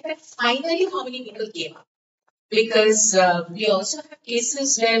check that finally how many people came up. Because we also have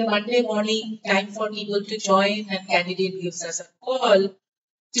cases where Monday morning, time for people to join, and candidate gives us a call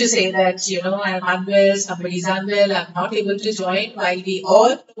to say that, I'm unwell, somebody's unwell, I'm not able to join, while we all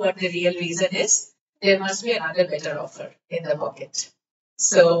know what the real reason is. There must be another better offer in the pocket.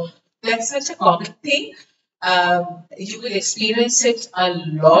 So that's such a common thing. You will experience it a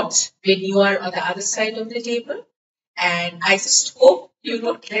lot when you are on the other side of the table. And I just hope you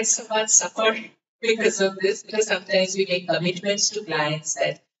don't let someone suffer because of this, because sometimes we make commitments to clients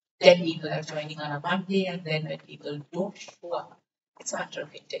that 10 people are joining on a Monday, and then when people don't show up, it's a matter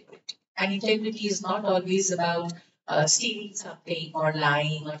of integrity. And integrity is not always about stealing something or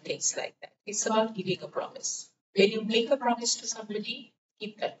lying or things like that. It's about keeping a promise. When you make a promise to somebody,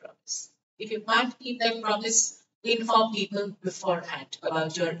 keep that promise. If you can't keep that promise, inform people beforehand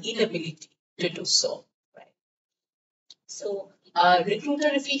about your inability to do so. Right. So, recruiter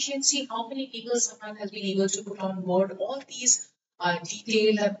efficiency, how many people someone has been able to put on board, all these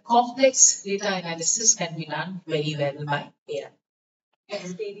detailed and complex data analysis can be done very well by AI.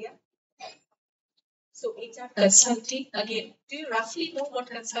 Next area. So, HR consulting, again, do you roughly know what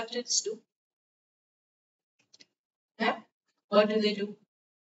consultants do? Yeah? What do they do?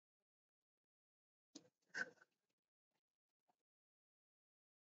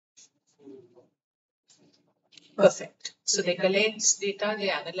 Perfect. So they collect data, they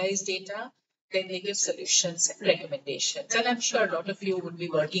analyze data, then they give solutions and recommendations. And I'm sure a lot of you would be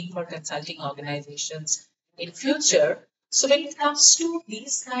working for consulting organizations in future. So when it comes to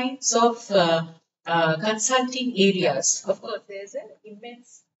these kinds of consulting areas, of course, there's an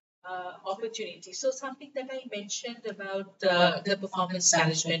immense opportunity. So something that I mentioned about the performance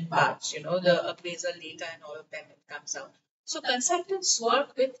management part, the appraisal data and all of them comes out. So consultants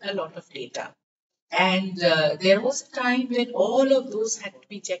work with a lot of data. And there was a time when all of those had to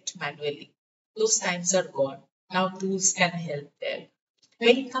be checked manually. Those times are gone. Now tools can help there.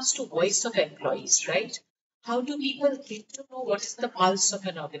 When it comes to voice of employees, right? How do people get to know what is the pulse of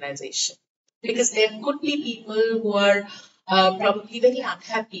an organization? Because there could be people who are probably very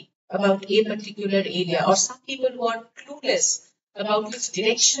unhappy about a particular area, or some people who are clueless about which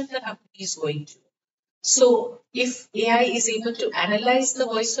direction the company is going to. So if AI is able to analyze the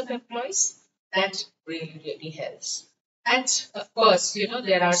voice of employees, that really, really helps. And of course,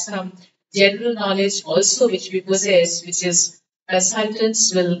 there are some general knowledge also which we possess, which is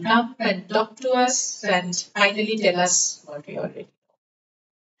consultants will come and talk to us and finally tell us what we already know.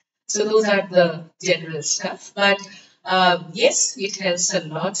 So those are the general stuff. But yes, it helps a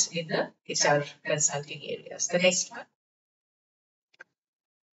lot in the HR consulting areas. The next one.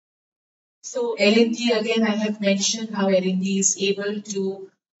 So L&D, again, I have mentioned how L&D is able to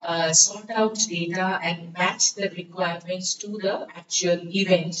sort out data and match the requirements to the actual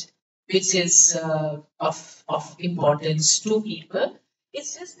event, which is of importance to people.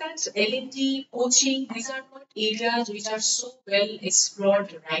 It's just that L&D coaching, these are not areas which are so well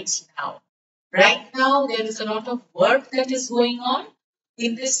explored right now. Right now, there is a lot of work that is going on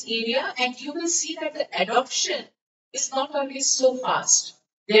in this area, and you will see that the adoption is not always so fast.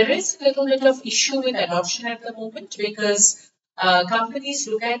 There is a little bit of issue with adoption at the moment because companies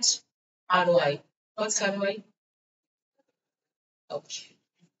look at ROI. What's ROI? Okay.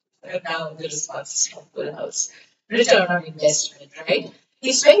 Now the response is from Full House. Return on investment, right?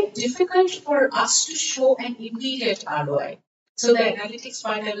 It's very difficult for us to show an immediate ROI. So the analytics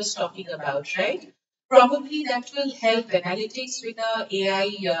part I was talking about, right? Probably that will help analytics with the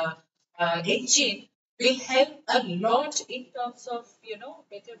AI engine will help a lot in terms of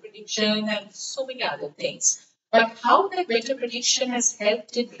better prediction and so many other things. But how that better prediction has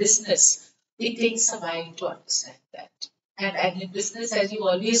helped in business, it takes a while to understand that. And in business, as you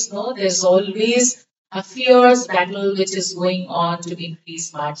always know, there's always a fierce battle which is going on to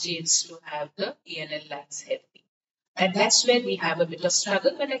increase margins to have the P&L lines healthy. And that's where we have a bit of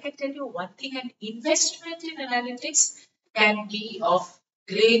struggle. But I can tell you one thing, an investment in analytics can be of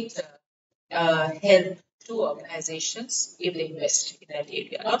great help to organizations if they invest in that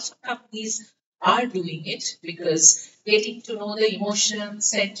area. Lots of companies are doing it because getting to know the emotion,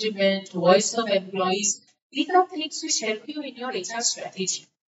 sentiment, voice of employees, these are things which help you in your HR strategy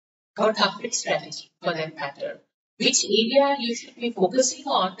or company strategy for that matter. Which area you should be focusing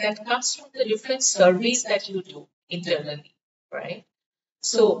on that comes from the different surveys that you do internally, right?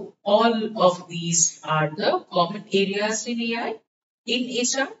 So all of these are the common areas in AI. In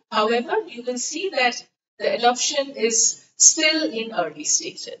HR, however, you will see that the adoption is still in early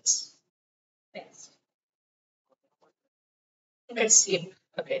stages. Next. Let's skip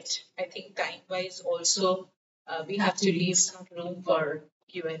a bit. I think time-wise also we have to leave some room for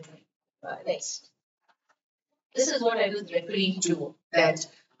Q&A. Next. This is what I was referring to, that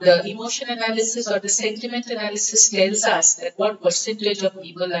the emotion analysis or the sentiment analysis tells us that what percentage of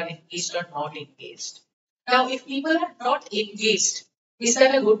people are engaged or not engaged. Now, if people are not engaged, is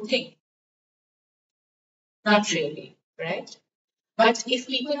that a good thing? Not really, right? But if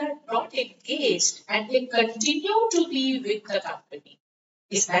people are not engaged and they continue to be with the company,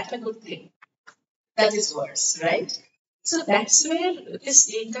 is that a good thing? That is worse, right? So that's where this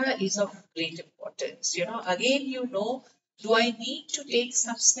data is of great importance. Again, do I need to take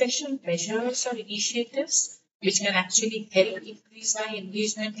some special measures or initiatives which can actually help increase my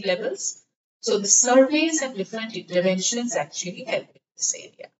engagement levels? So the surveys and different interventions actually help in this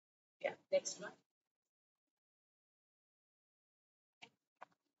area. Yeah, next one.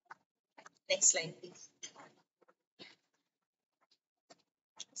 Next slide, please.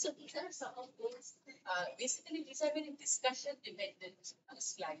 So these are some of those, basically these are very discussion dependent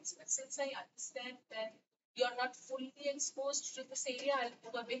slides. But since I understand that you're not fully exposed to this area, I'll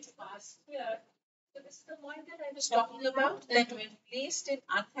move a bit fast here. So this is the point that I was talking about, that when placed in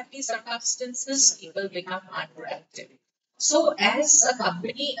unhappy circumstances, people become unproductive. So as a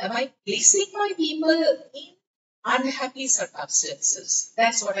company, am I placing my people in unhappy circumstances?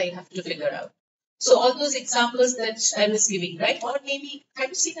 That's what I have to figure out. So all those examples that I was giving, right? Or maybe have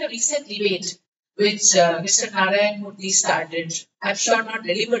you seen a recent debate which Mr. Narayan Murthy started? I'm sure not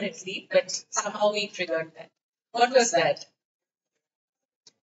deliberately, but somehow he triggered that. What was that?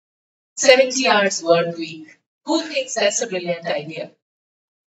 70 hours work week. Who thinks that's a brilliant idea?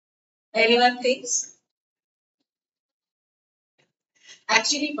 Anyone thinks?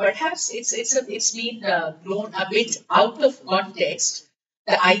 Actually, perhaps it's been blown a bit out of context.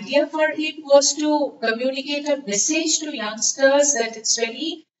 The idea for him was to communicate a message to youngsters that it's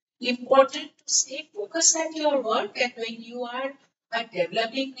very important to stay focused at your work, and when you are a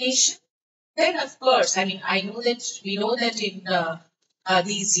developing nation, then of course, I mean, I know that we know that in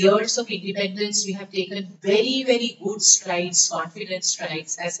these years of independence, we have taken very, very good strides, confident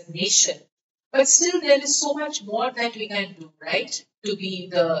strides as a nation. But still, there is so much more that we can do, right? To be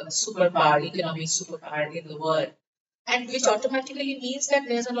the superpower, economic superpower in the world. And which automatically means that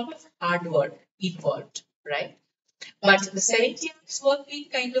there's a lot of hard work involved, right? But the 70 hours work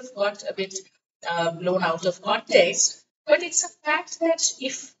week kind of got a bit blown out of context. But it's a fact that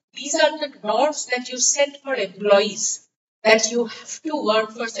if these are the norms that you set for employees, that you have to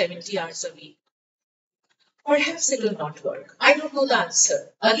work for 70 hours a week, perhaps it will not work. I don't know the answer.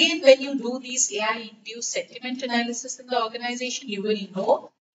 Again, when you do these AI-induced sentiment analysis in the organization, you will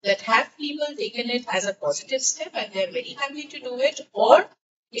know that have people taken it as a positive step and they're very happy to do it, or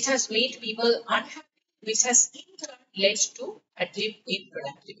it has made people unhappy, which has in turn led to a dip in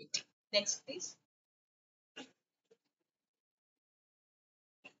productivity. Next, please.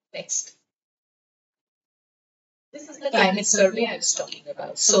 Next. This is the climate survey I was talking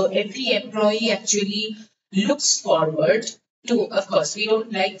about. So every employee actually looks forward to, of course, we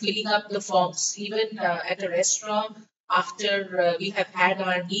don't like filling up the forms, even at a restaurant after we have had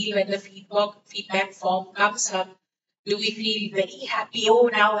our meal, when the feedback form comes up, do we feel very happy? Oh,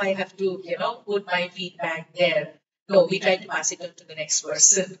 now I have to, put my feedback there. No, we try to pass it on to the next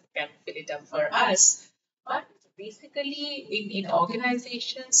person who can fill it up for us. But basically, in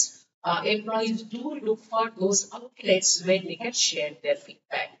organizations, employees do look for those outlets where they can share their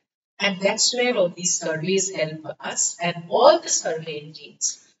feedback. And that's where all these surveys help us. And all the survey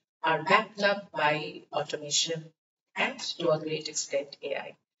engines are backed up by automation and to a great extent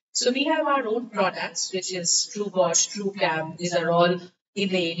AI. So we have our own products, which is TrueBot, TrueCam. These are all in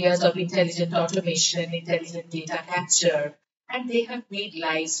the areas of intelligent automation, intelligent data capture, and they have made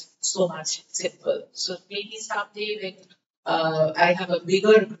lives so much simple. So maybe someday when I have a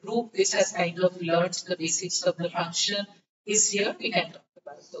bigger group which has kind of learned the basics of the function is here, we can talk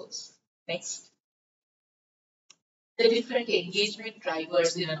about those. Next. The different engagement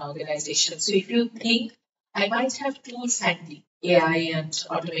drivers in an organization. So if you think I might have tools handy, AI and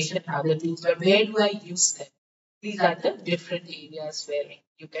automation and other tools, but where do I use them? These are the different areas where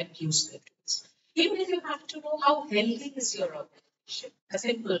you can use the tools. Even if you have to know how healthy is your organization, a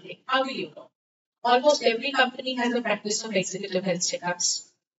simple thing, how will you know? Almost every company has a practice of executive health checkups.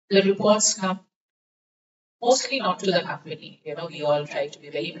 The reports come mostly not to the company. We all try to be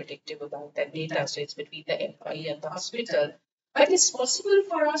very predictive about that data, so it's between the employee and the hospital. But it's possible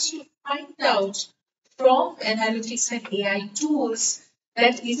for us to find out from analytics and AI tools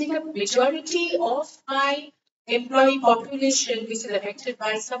that is it a majority of my employee population which is affected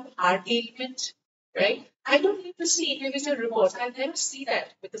by some heart ailment, right? I don't need to see individual reports. I'll never see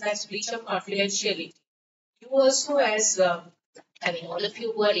that because that's breach of confidentiality. You also, as all of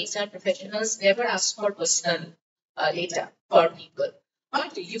you who are HR professionals, never ask for personal data for people.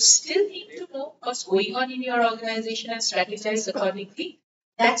 But you still need to know what's going on in your organization and strategize accordingly.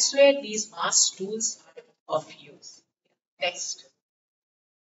 That's where these mass tools are of use. Next.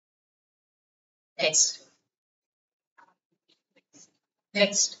 Next.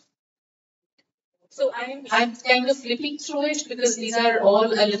 Next. So I'm kind of flipping through it because these are all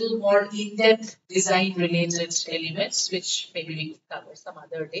a little more in-depth design related elements, which maybe we could cover some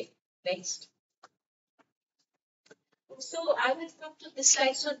other day. Next. So I will come to this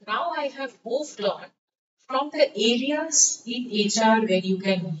slide. So now I have moved on from the areas in HR where you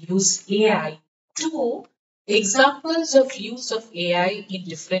can use AI to examples of use of AI in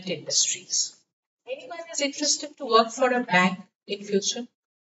different industries. Anyone is interested to work for a bank in future?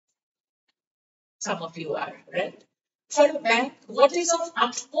 Some of you are, right? For a bank, what is of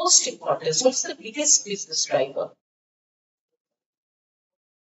utmost importance? What's the biggest business driver?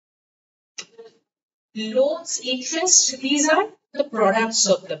 Loans, interest, these are the products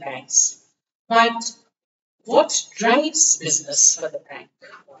of the banks. But what drives business for the bank?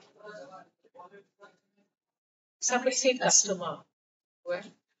 Somebody say customer. Well,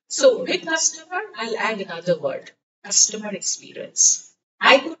 so with customer, I'll add another word, customer experience.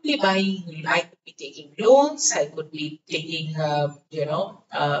 I could be buying, I could be taking loans, I could be taking,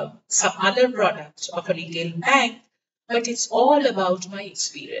 some other product of a retail bank, but it's all about my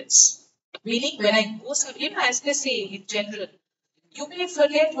experience. Meaning, when I go somewhere, as they say in general, you may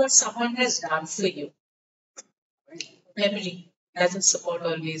forget what someone has done for you. Memory doesn't support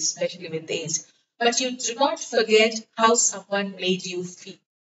always, especially with age. But you do not forget how someone made you feel.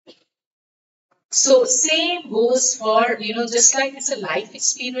 So same goes for, just like it's a life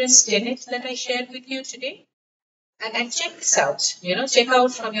experience tenet that I shared with you today. And check this out, check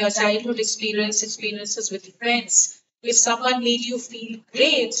out from your childhood experiences with friends. If someone made you feel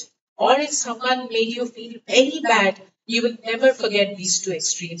great or if someone made you feel very bad, you will never forget these two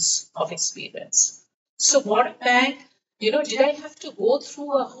extremes of experience. So what bank, did I have to go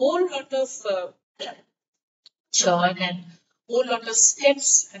through a whole lot of churn and whole lot of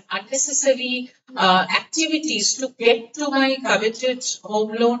steps and unnecessary activities to get to my coveted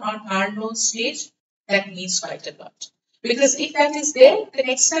home loan or car loan stage? That means quite a lot. Because if that is there, the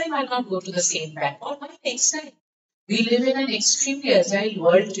next time I'll not go to the same bank. Or my next time. We live in an extremely agile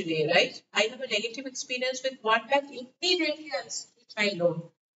world today, right? I have a negative experience with one bank, immediately I'll switch my loan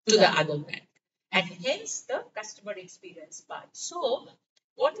to the other bank. And hence the customer experience part. So,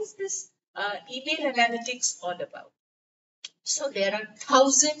 what is this email analytics all about? So there are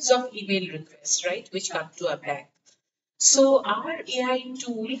thousands of email requests, right, which come to a bank. So our AI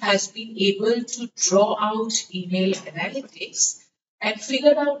tool has been able to draw out email analytics and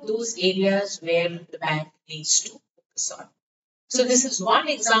figure out those areas where the bank needs to focus on. So this is one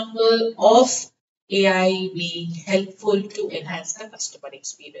example of AI being helpful to enhance the customer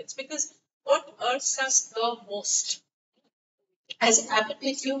experience, because what irks us the most, has it happened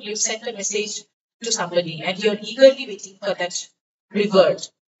with you? You sent a message to somebody and you're eagerly waiting for that revert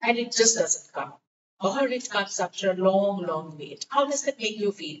and it just doesn't come. Or it comes after a long, long wait. How does that make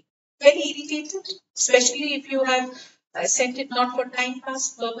you feel? Very irritated, especially if you have sent it not for time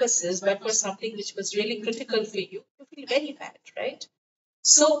pass purposes, but for something which was really critical for you. You feel very bad, right?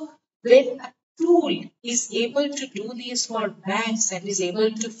 So when a tool is able to do this for banks and is able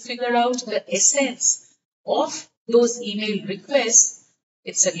to figure out the essence of those email requests,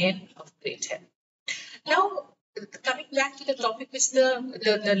 it's again of great help. Now, coming back to the topic, which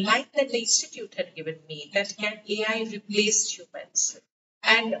the line that the institute had given me, that can AI replace humans?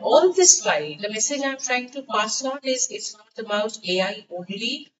 And all this while, the message I'm trying to pass on is it's not about AI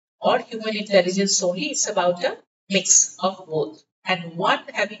only or human intelligence only, it's about a mix of both. And one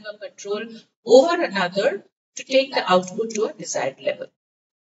having a control over another to take the output to a desired level.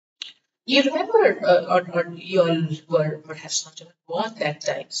 You remember, or you all were perhaps not even born that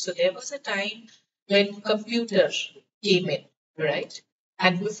time. So there was a time when computer came in, right?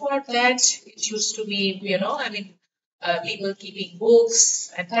 And before that, it used to be, people keeping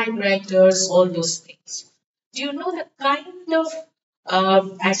books and typewriters, all those things. Do you know the kind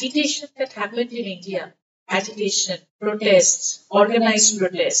of agitation that happened in India? Agitation, protests, organized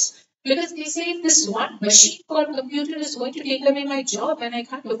protests. Because they say this one machine called computer is going to take away my job and I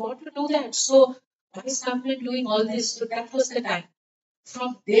can't afford to do that. So why is government doing all this? So that was the time.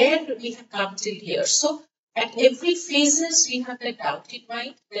 From there we have come till here. So at every phases we have the doubt in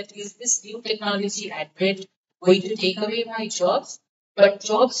mind that is this new technology advent going to take away my jobs? But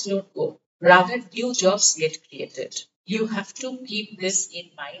jobs don't go. Rather, new jobs get created. You have to keep this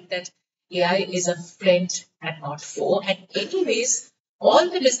in mind that AI is a friend and not foe. And anyways, all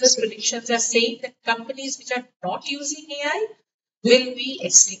the business predictions are saying that companies which are not using AI will be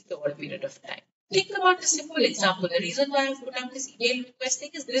extinct over a period of time. Think about a simple example. The reason why I've put up this email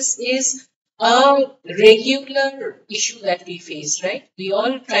requesting is this is a regular issue that we face, right? We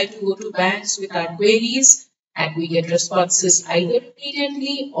all try to go to banks with our queries and we get responses either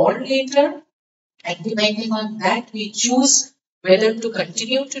immediately or later. And depending on that, we choose whether to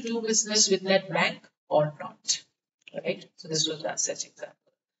continue to do business with that bank or not. Right? So this was one such example.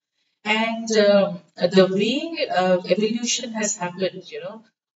 And the way evolution has happened,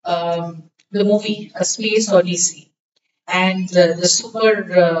 the movie A Space Odyssey and the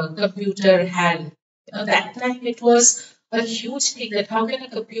super computer HAL, that time it was a huge thing that how can a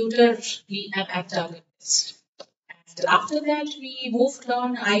computer be an antagonist? And after that, we moved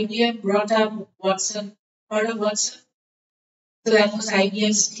on. IBM brought up Watson. Heard of Watson? So that was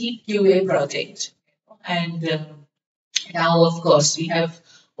IBM's Deep QA project. And now, of course, we have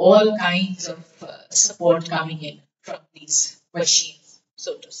all kinds of support coming in from these machines,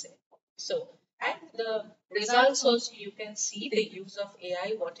 so to say. So, and the results also you can see the use of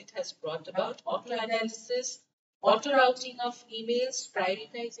AI, what it has brought about, auto analysis, auto routing of emails,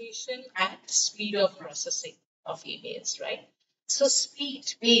 prioritization, and speed of processing of emails, right? So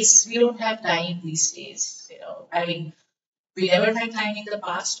speed, pace, we don't have time these days. I mean, we never had time in the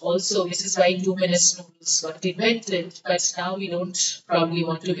past also, which is why 2 minutes noodles got invented. But now we don't probably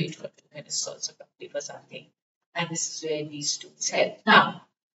want to wait for 2 minutes also probably for something. And this is where these tools help. Now,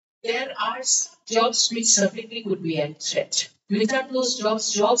 there are some jobs which certainly could be at threat. Which are those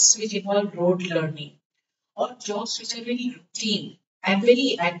jobs? Jobs which involve rote learning or jobs which are very routine and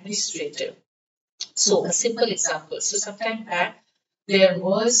very administrative. So a simple example. So sometime back, there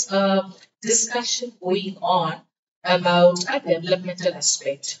was a discussion going on about a developmental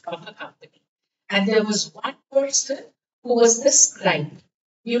aspect of a company. And there was one person who was the scribe.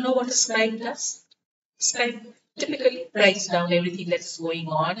 You know what a scribe does? Scribe typically writes down everything that's going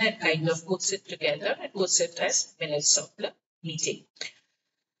on and kind of puts it together and puts it as minutes of the meeting.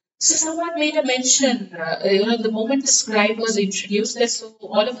 So someone made a mention, the moment the scribe was introduced, that so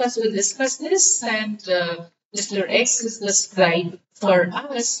all of us will discuss this, and Mr. X is the scribe for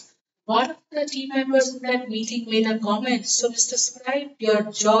us. One of the team members in that meeting made a comment. So, Mr. Scribe, your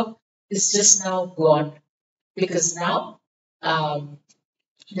job is just now gone because now um,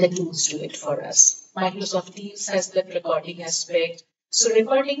 the tools do it for us. Microsoft Teams has that recording aspect. So,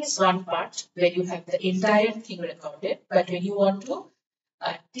 recording is one part where you have the entire thing recorded, but when you want to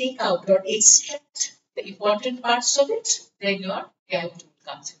take out or extract the important parts of it, then your AI tool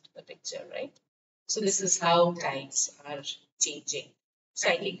comes into the picture, right? So this is how times are changing. So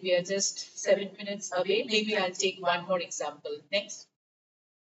I think we are just 7 minutes away. Maybe I'll take one more example next.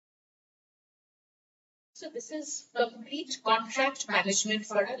 So this is complete contract management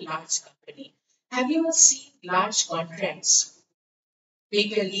for a large company. Have you ever seen large contracts?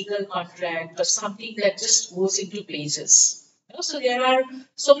 Maybe a legal contract or something that just goes into pages. So there are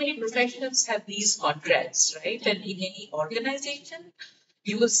so many professions have these contracts, right? And in any organization,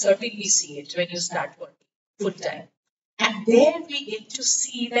 you will certainly see it when you start working full time. And there we get to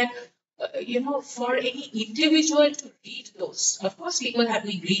see that, for any individual to read those, of course, people have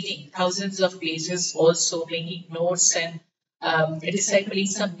been reading thousands of pages, also making notes and deciphering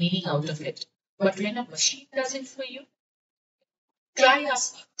some meaning out of it. But when a machine does it for you, try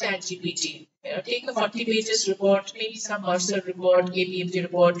asking ChatGPT. Take a 40 pages report, maybe some Mercer report, APMG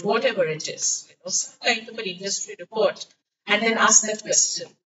report, whatever it is, some kind of an industry report, and then ask that question.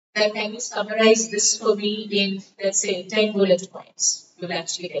 Then can you summarize this for me in, let's say, 10 bullet points? You'll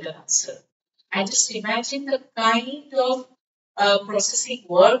actually get an answer. And just imagine the kind of processing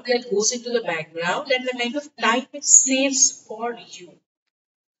work that goes into the background and the kind of time it saves for you.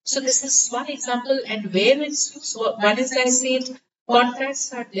 So this is one example, and where it's used. One is, I said,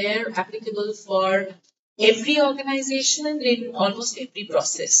 contracts are there applicable for every organization and in almost every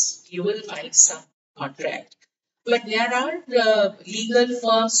process. You will find some contract. But there are legal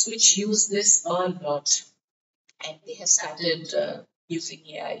firms which use this a lot, and they have started using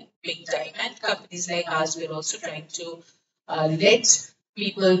AI big time. And companies like ours will also trying to let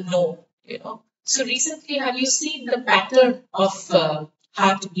people know. So recently, have you seen the pattern of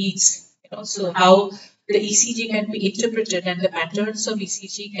heartbeats? So how the ECG can be interpreted and the patterns of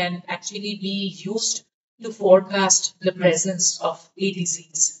ECG can actually be used to forecast the presence of a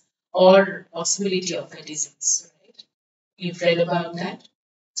disease or possibility of a disease. Right? You've read about that.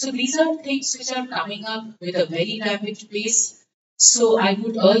 So these are things which are coming up with a very rapid pace. So I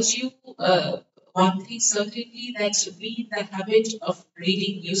would urge you, one thing certainly, that be in the habit of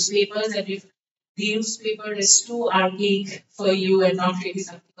reading newspapers. And if the newspaper is too archaic for you and not really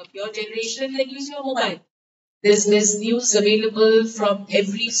something of your generation, then use your mobile. There's news available from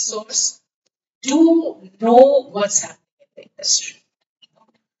every source to know what's happening in the industry.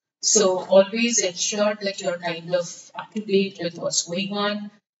 So always ensure that you're kind of up to date with what's going on,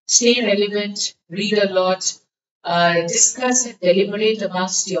 stay relevant, read a lot, discuss and deliberate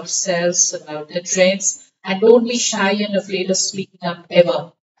amongst yourselves about the trends, and don't be shy and afraid of speaking up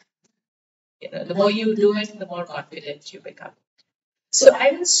ever. The more you do it, the more confident you become. So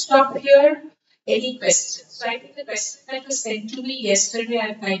I will stop here. Any questions? So I think the question that was sent to me yesterday,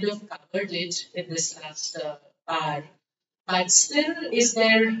 I kind of covered it in this last hour. But still, is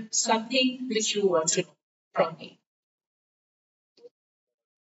there something which you want to know from me?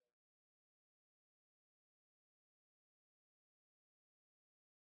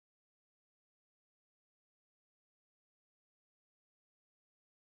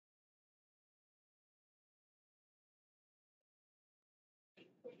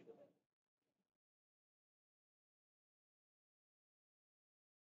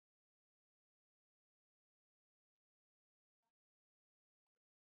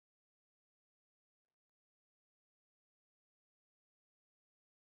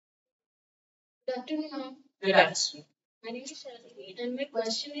 Good afternoon, ma'am. Good afternoon. My name is Chowdhury, and my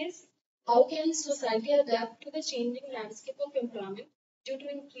question is, how can society adapt to the changing landscape of employment due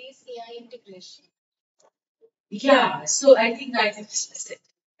to increased AI integration? Yeah, so I think I have discussed it.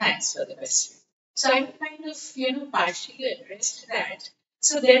 Thanks for the question. So I kind of, partially addressed that.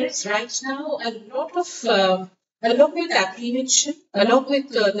 So there is right now a lot of, along with apprehension, along with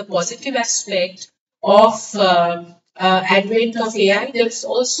the positive aspect of advent of AI, there is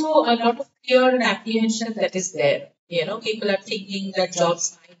also a lot of fear and apprehension that is there. People are thinking that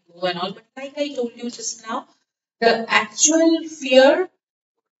jobs might go and all, but like I told you just now, the actual fear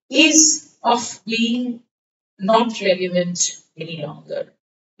is of being not relevant any longer.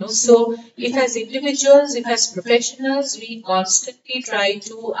 So if as individuals, if as professionals, we constantly try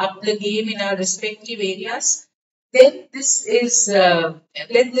to up the game in our respective areas, then this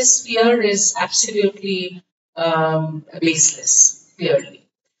fear is absolutely baseless, clearly.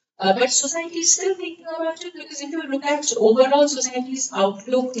 But society is still thinking about it because if you look at overall society's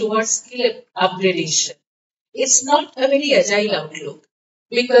outlook towards skill upgradation, it's not a very agile outlook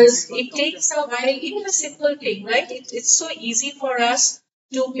because it takes a while, even a simple thing, right? It's so easy for us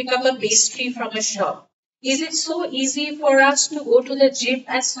to pick up a pastry from a shop. Is it so easy for us to go to the gym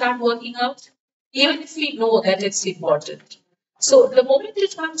and start working out? Even if we know that it's important. So the moment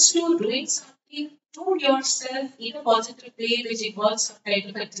it comes to doing something to yourself in a positive way, which involves some kind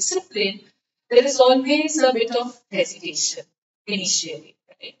of a discipline, there is always a bit of hesitation initially,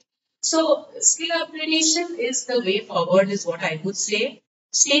 right? So skill upgradation is the way forward, is what I would say.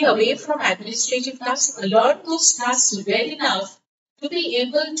 Stay away from administrative tasks, learn those tasks well enough to be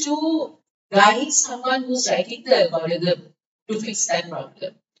able to guide someone who's writing the algorithm to fix that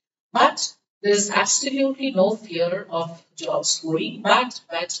problem. But there is absolutely no fear of jobs going,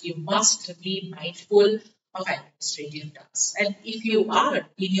 but you must be mindful of administrative tasks. And if you are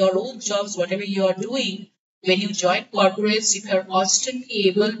in your own jobs, whatever you are doing, when you join corporates, if you're constantly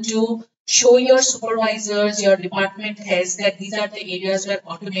able to show your supervisors, your department heads that these are the areas where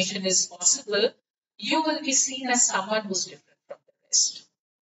automation is possible, you will be seen as someone who's different from the rest.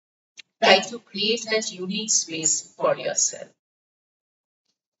 Try to create that unique space for yourself.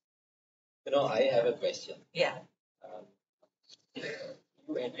 I have a question. Yeah. Um,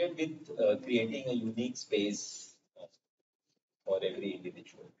 you ended with creating a unique space for every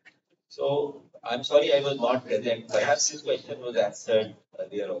individual. So I'm sorry I was not present. Perhaps this question was answered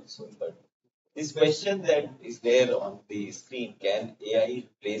earlier also, but this question that is there on the screen, can AI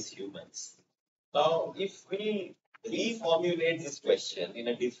replace humans? Now, if we reformulate this question in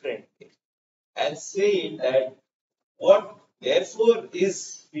a different way and say that what therefore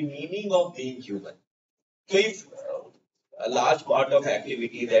is the meaning of being human? So if a large part of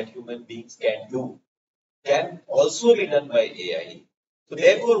activity that human beings can do can also be done by AI. So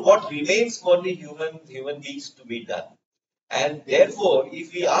therefore, what remains for the human beings to be done? And therefore,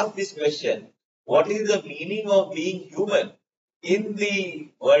 if we ask this question, what is the meaning of being human in the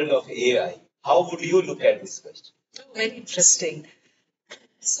world of AI? How would you look at this question? Very interesting.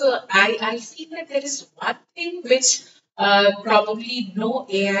 So I feel that there is one thing which probably no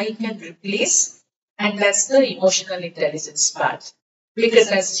AI can replace, and that's the emotional intelligence part. Because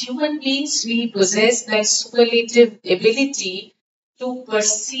as human beings, we possess that superlative ability to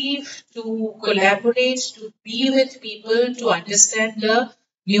perceive, to collaborate, to be with people, to understand the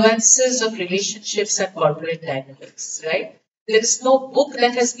nuances of relationships and corporate dynamics, right? There is no book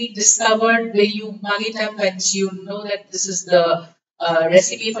that has been discovered where you mug it up and you know that this is the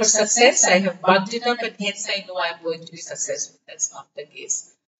recipe for success. I have bugged it up and hence I know I'm going to be successful. That's not the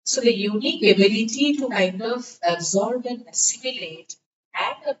case. So the unique ability to kind of absorb and assimilate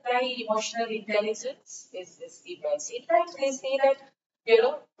and apply emotional intelligence is immense. In fact, they say that,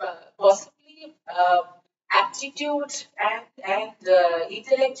 possibly aptitude and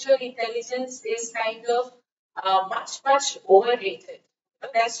intellectual intelligence is kind of much overrated.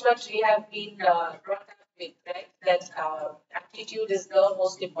 That's what we have been brought up with, right? That aptitude is the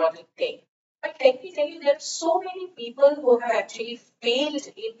most important thing. But let me tell you, there are so many people who have actually failed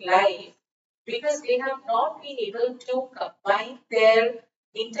in life because they have not been able to combine their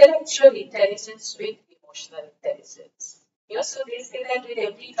intellectual intelligence with emotional intelligence. So they say that with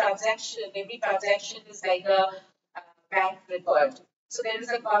every transaction is like a bank record. So there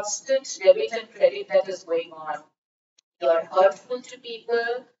is a constant debit and credit that is going on. You're hurtful to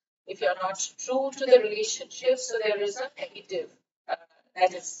people, if you're not true to the relationship, so there is a negative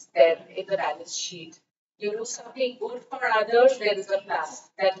that is there in the balance sheet. You do something good for others, there is a plus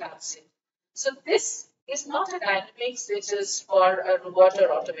that comes in. So this is not a dynamics which is for a robot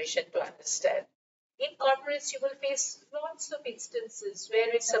or automation to understand. In corporates, you will face lots of instances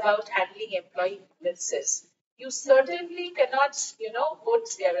where it's about handling employee grievances. You certainly cannot, put,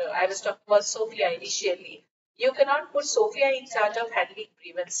 I was talking about Sophia initially. You cannot put Sophia in charge of handling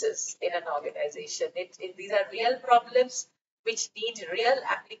grievances in an organization. These are real problems which need real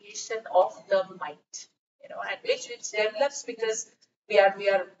application of the mind, and which develops because we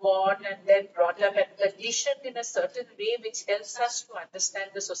are born and then brought up and conditioned in a certain way which helps us to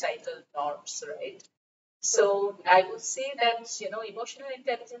understand the societal norms, right? So I would say that emotional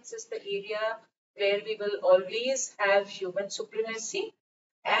intelligence is the area where we will always have human supremacy.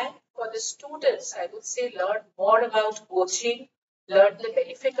 And for the students, I would say learn more about coaching, learn the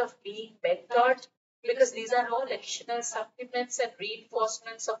benefit of being mentored, because these are all additional supplements and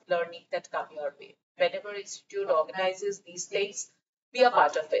reinforcements of learning that come your way. Whenever institute organizes these things, be a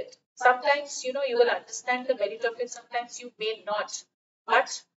part of it. Sometimes, you will understand the merit of it, sometimes you may not.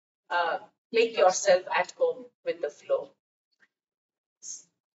 But uh, make yourself at home with the flow.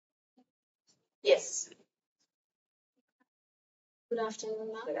 Yes. Good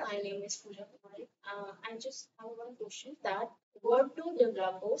afternoon, ma'am. My name is Pooja Kumari. I just have one question that what do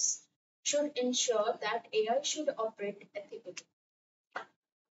developers should ensure that AI should operate ethically?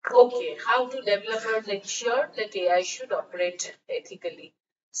 Okay, how do developers ensure that AI should operate ethically?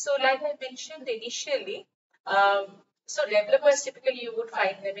 So, like I mentioned initially, so developers typically you would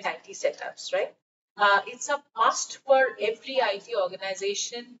find them in IT setups, right? It's a must for every IT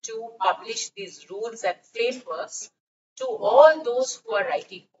organization to publish these rules and frameworks to all those who are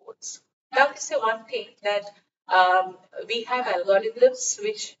writing codes. Now, to say one thing that we have algorithms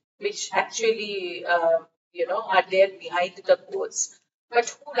which actually are there behind the codes, but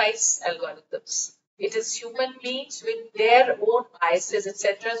who writes algorithms? It is human beings with their own biases,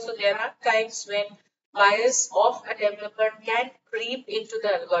 etc. So there are times when bias of a developer can creep into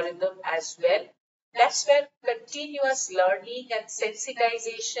the algorithm as well. That's where continuous learning and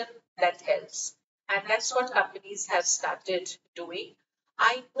sensitization that helps. And that's what companies have started doing.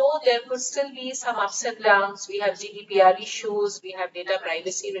 I know there could still be some ups and downs. We have GDPR issues, we have data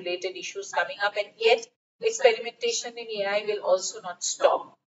privacy related issues coming up, and yet experimentation in AI will also not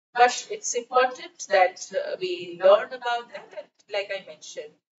stop. But it's important that we learn about that, and like I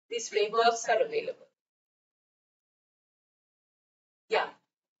mentioned, these frameworks are available. Yeah,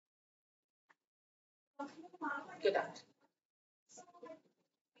 good afternoon.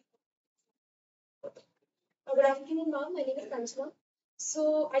 Good afternoon, ma'am. My name is Kanchana.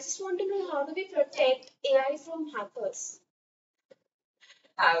 So I just want to know how do we protect AI from hackers?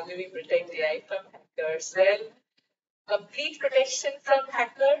 How do we protect AI from hackers? Well, complete protection from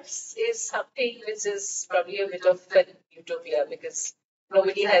hackers is something which is probably a bit of an utopia because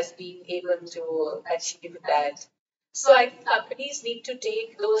nobody has been able to achieve that. So I think companies need to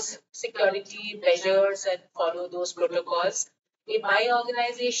take those security measures and follow those protocols. In my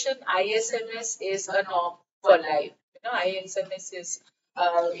organization, ISMS is a norm for life. ISMS is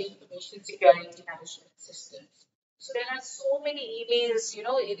Information Security Management System. So there are so many emails,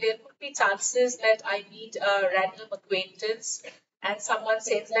 there could be chances that I meet a random acquaintance and someone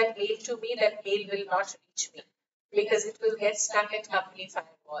sends that mail to me, that mail will not reach me because it will get stuck at company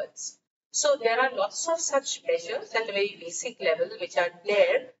firewalls. So there are lots of such measures at a very basic level which are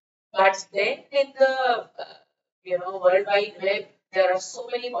there, but then in the World Wide Web, there are so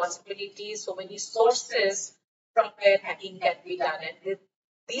many possibilities, so many sources from where hacking can be done, and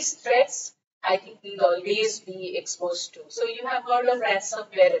these threats I think we'll always be exposed to. So you have heard of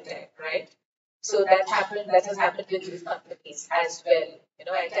ransomware attack, right? So that has happened with these companies as well.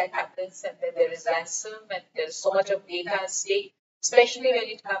 Attack happens and then there is ransom and there's so much of data at stake, especially when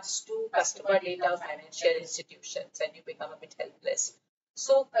it comes to customer data of financial institutions and you become a bit helpless.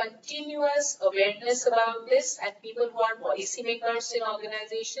 So continuous awareness about this and people who are policymakers in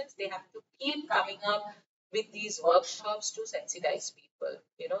organizations, they have to keep coming up with these workshops to sensitize people.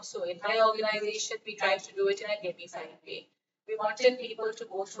 So in my organization, we try to do it in a gamified way. We wanted people to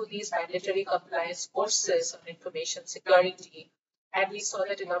go through these mandatory compliance courses on information security, and we saw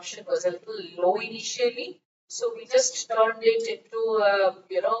that adoption was a little low initially. So we just turned it into a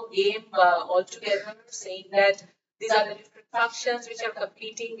game altogether, saying that these are the different functions which are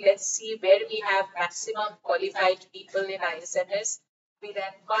competing. Let's see where we have maximum qualified people in ISMS. We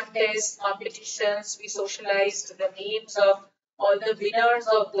ran contests, competitions. We socialized the names of all the winners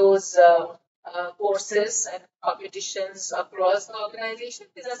of those courses and competitions across the organization.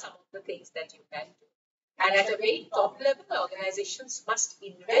 These are some of the things that you can do. And at a very top level, organizations must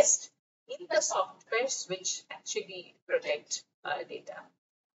invest in the softwares which actually protect data.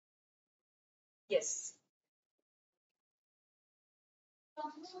 Yes.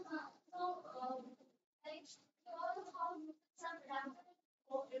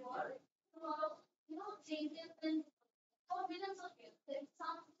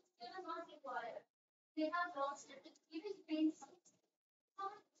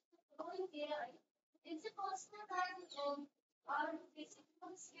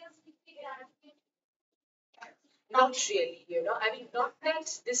 Not really, I mean, not that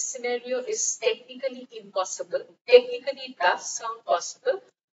this scenario is technically impossible. Technically, it does sound possible.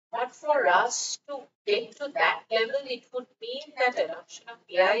 But for us to get to that level, it would mean that adoption of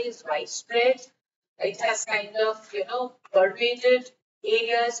AI is widespread. It has kind of, pervaded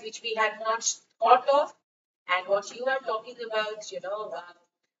areas which we had not thought of. And what you are talking about,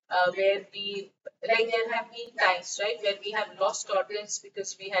 where we, like there have been times, right, where we have lost organs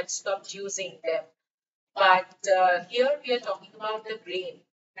because we had stopped using them. But here we are talking about the brain.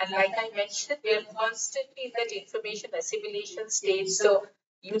 And like I mentioned, we are constantly in that information assimilation stage. So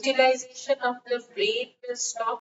utilization of the brain will stop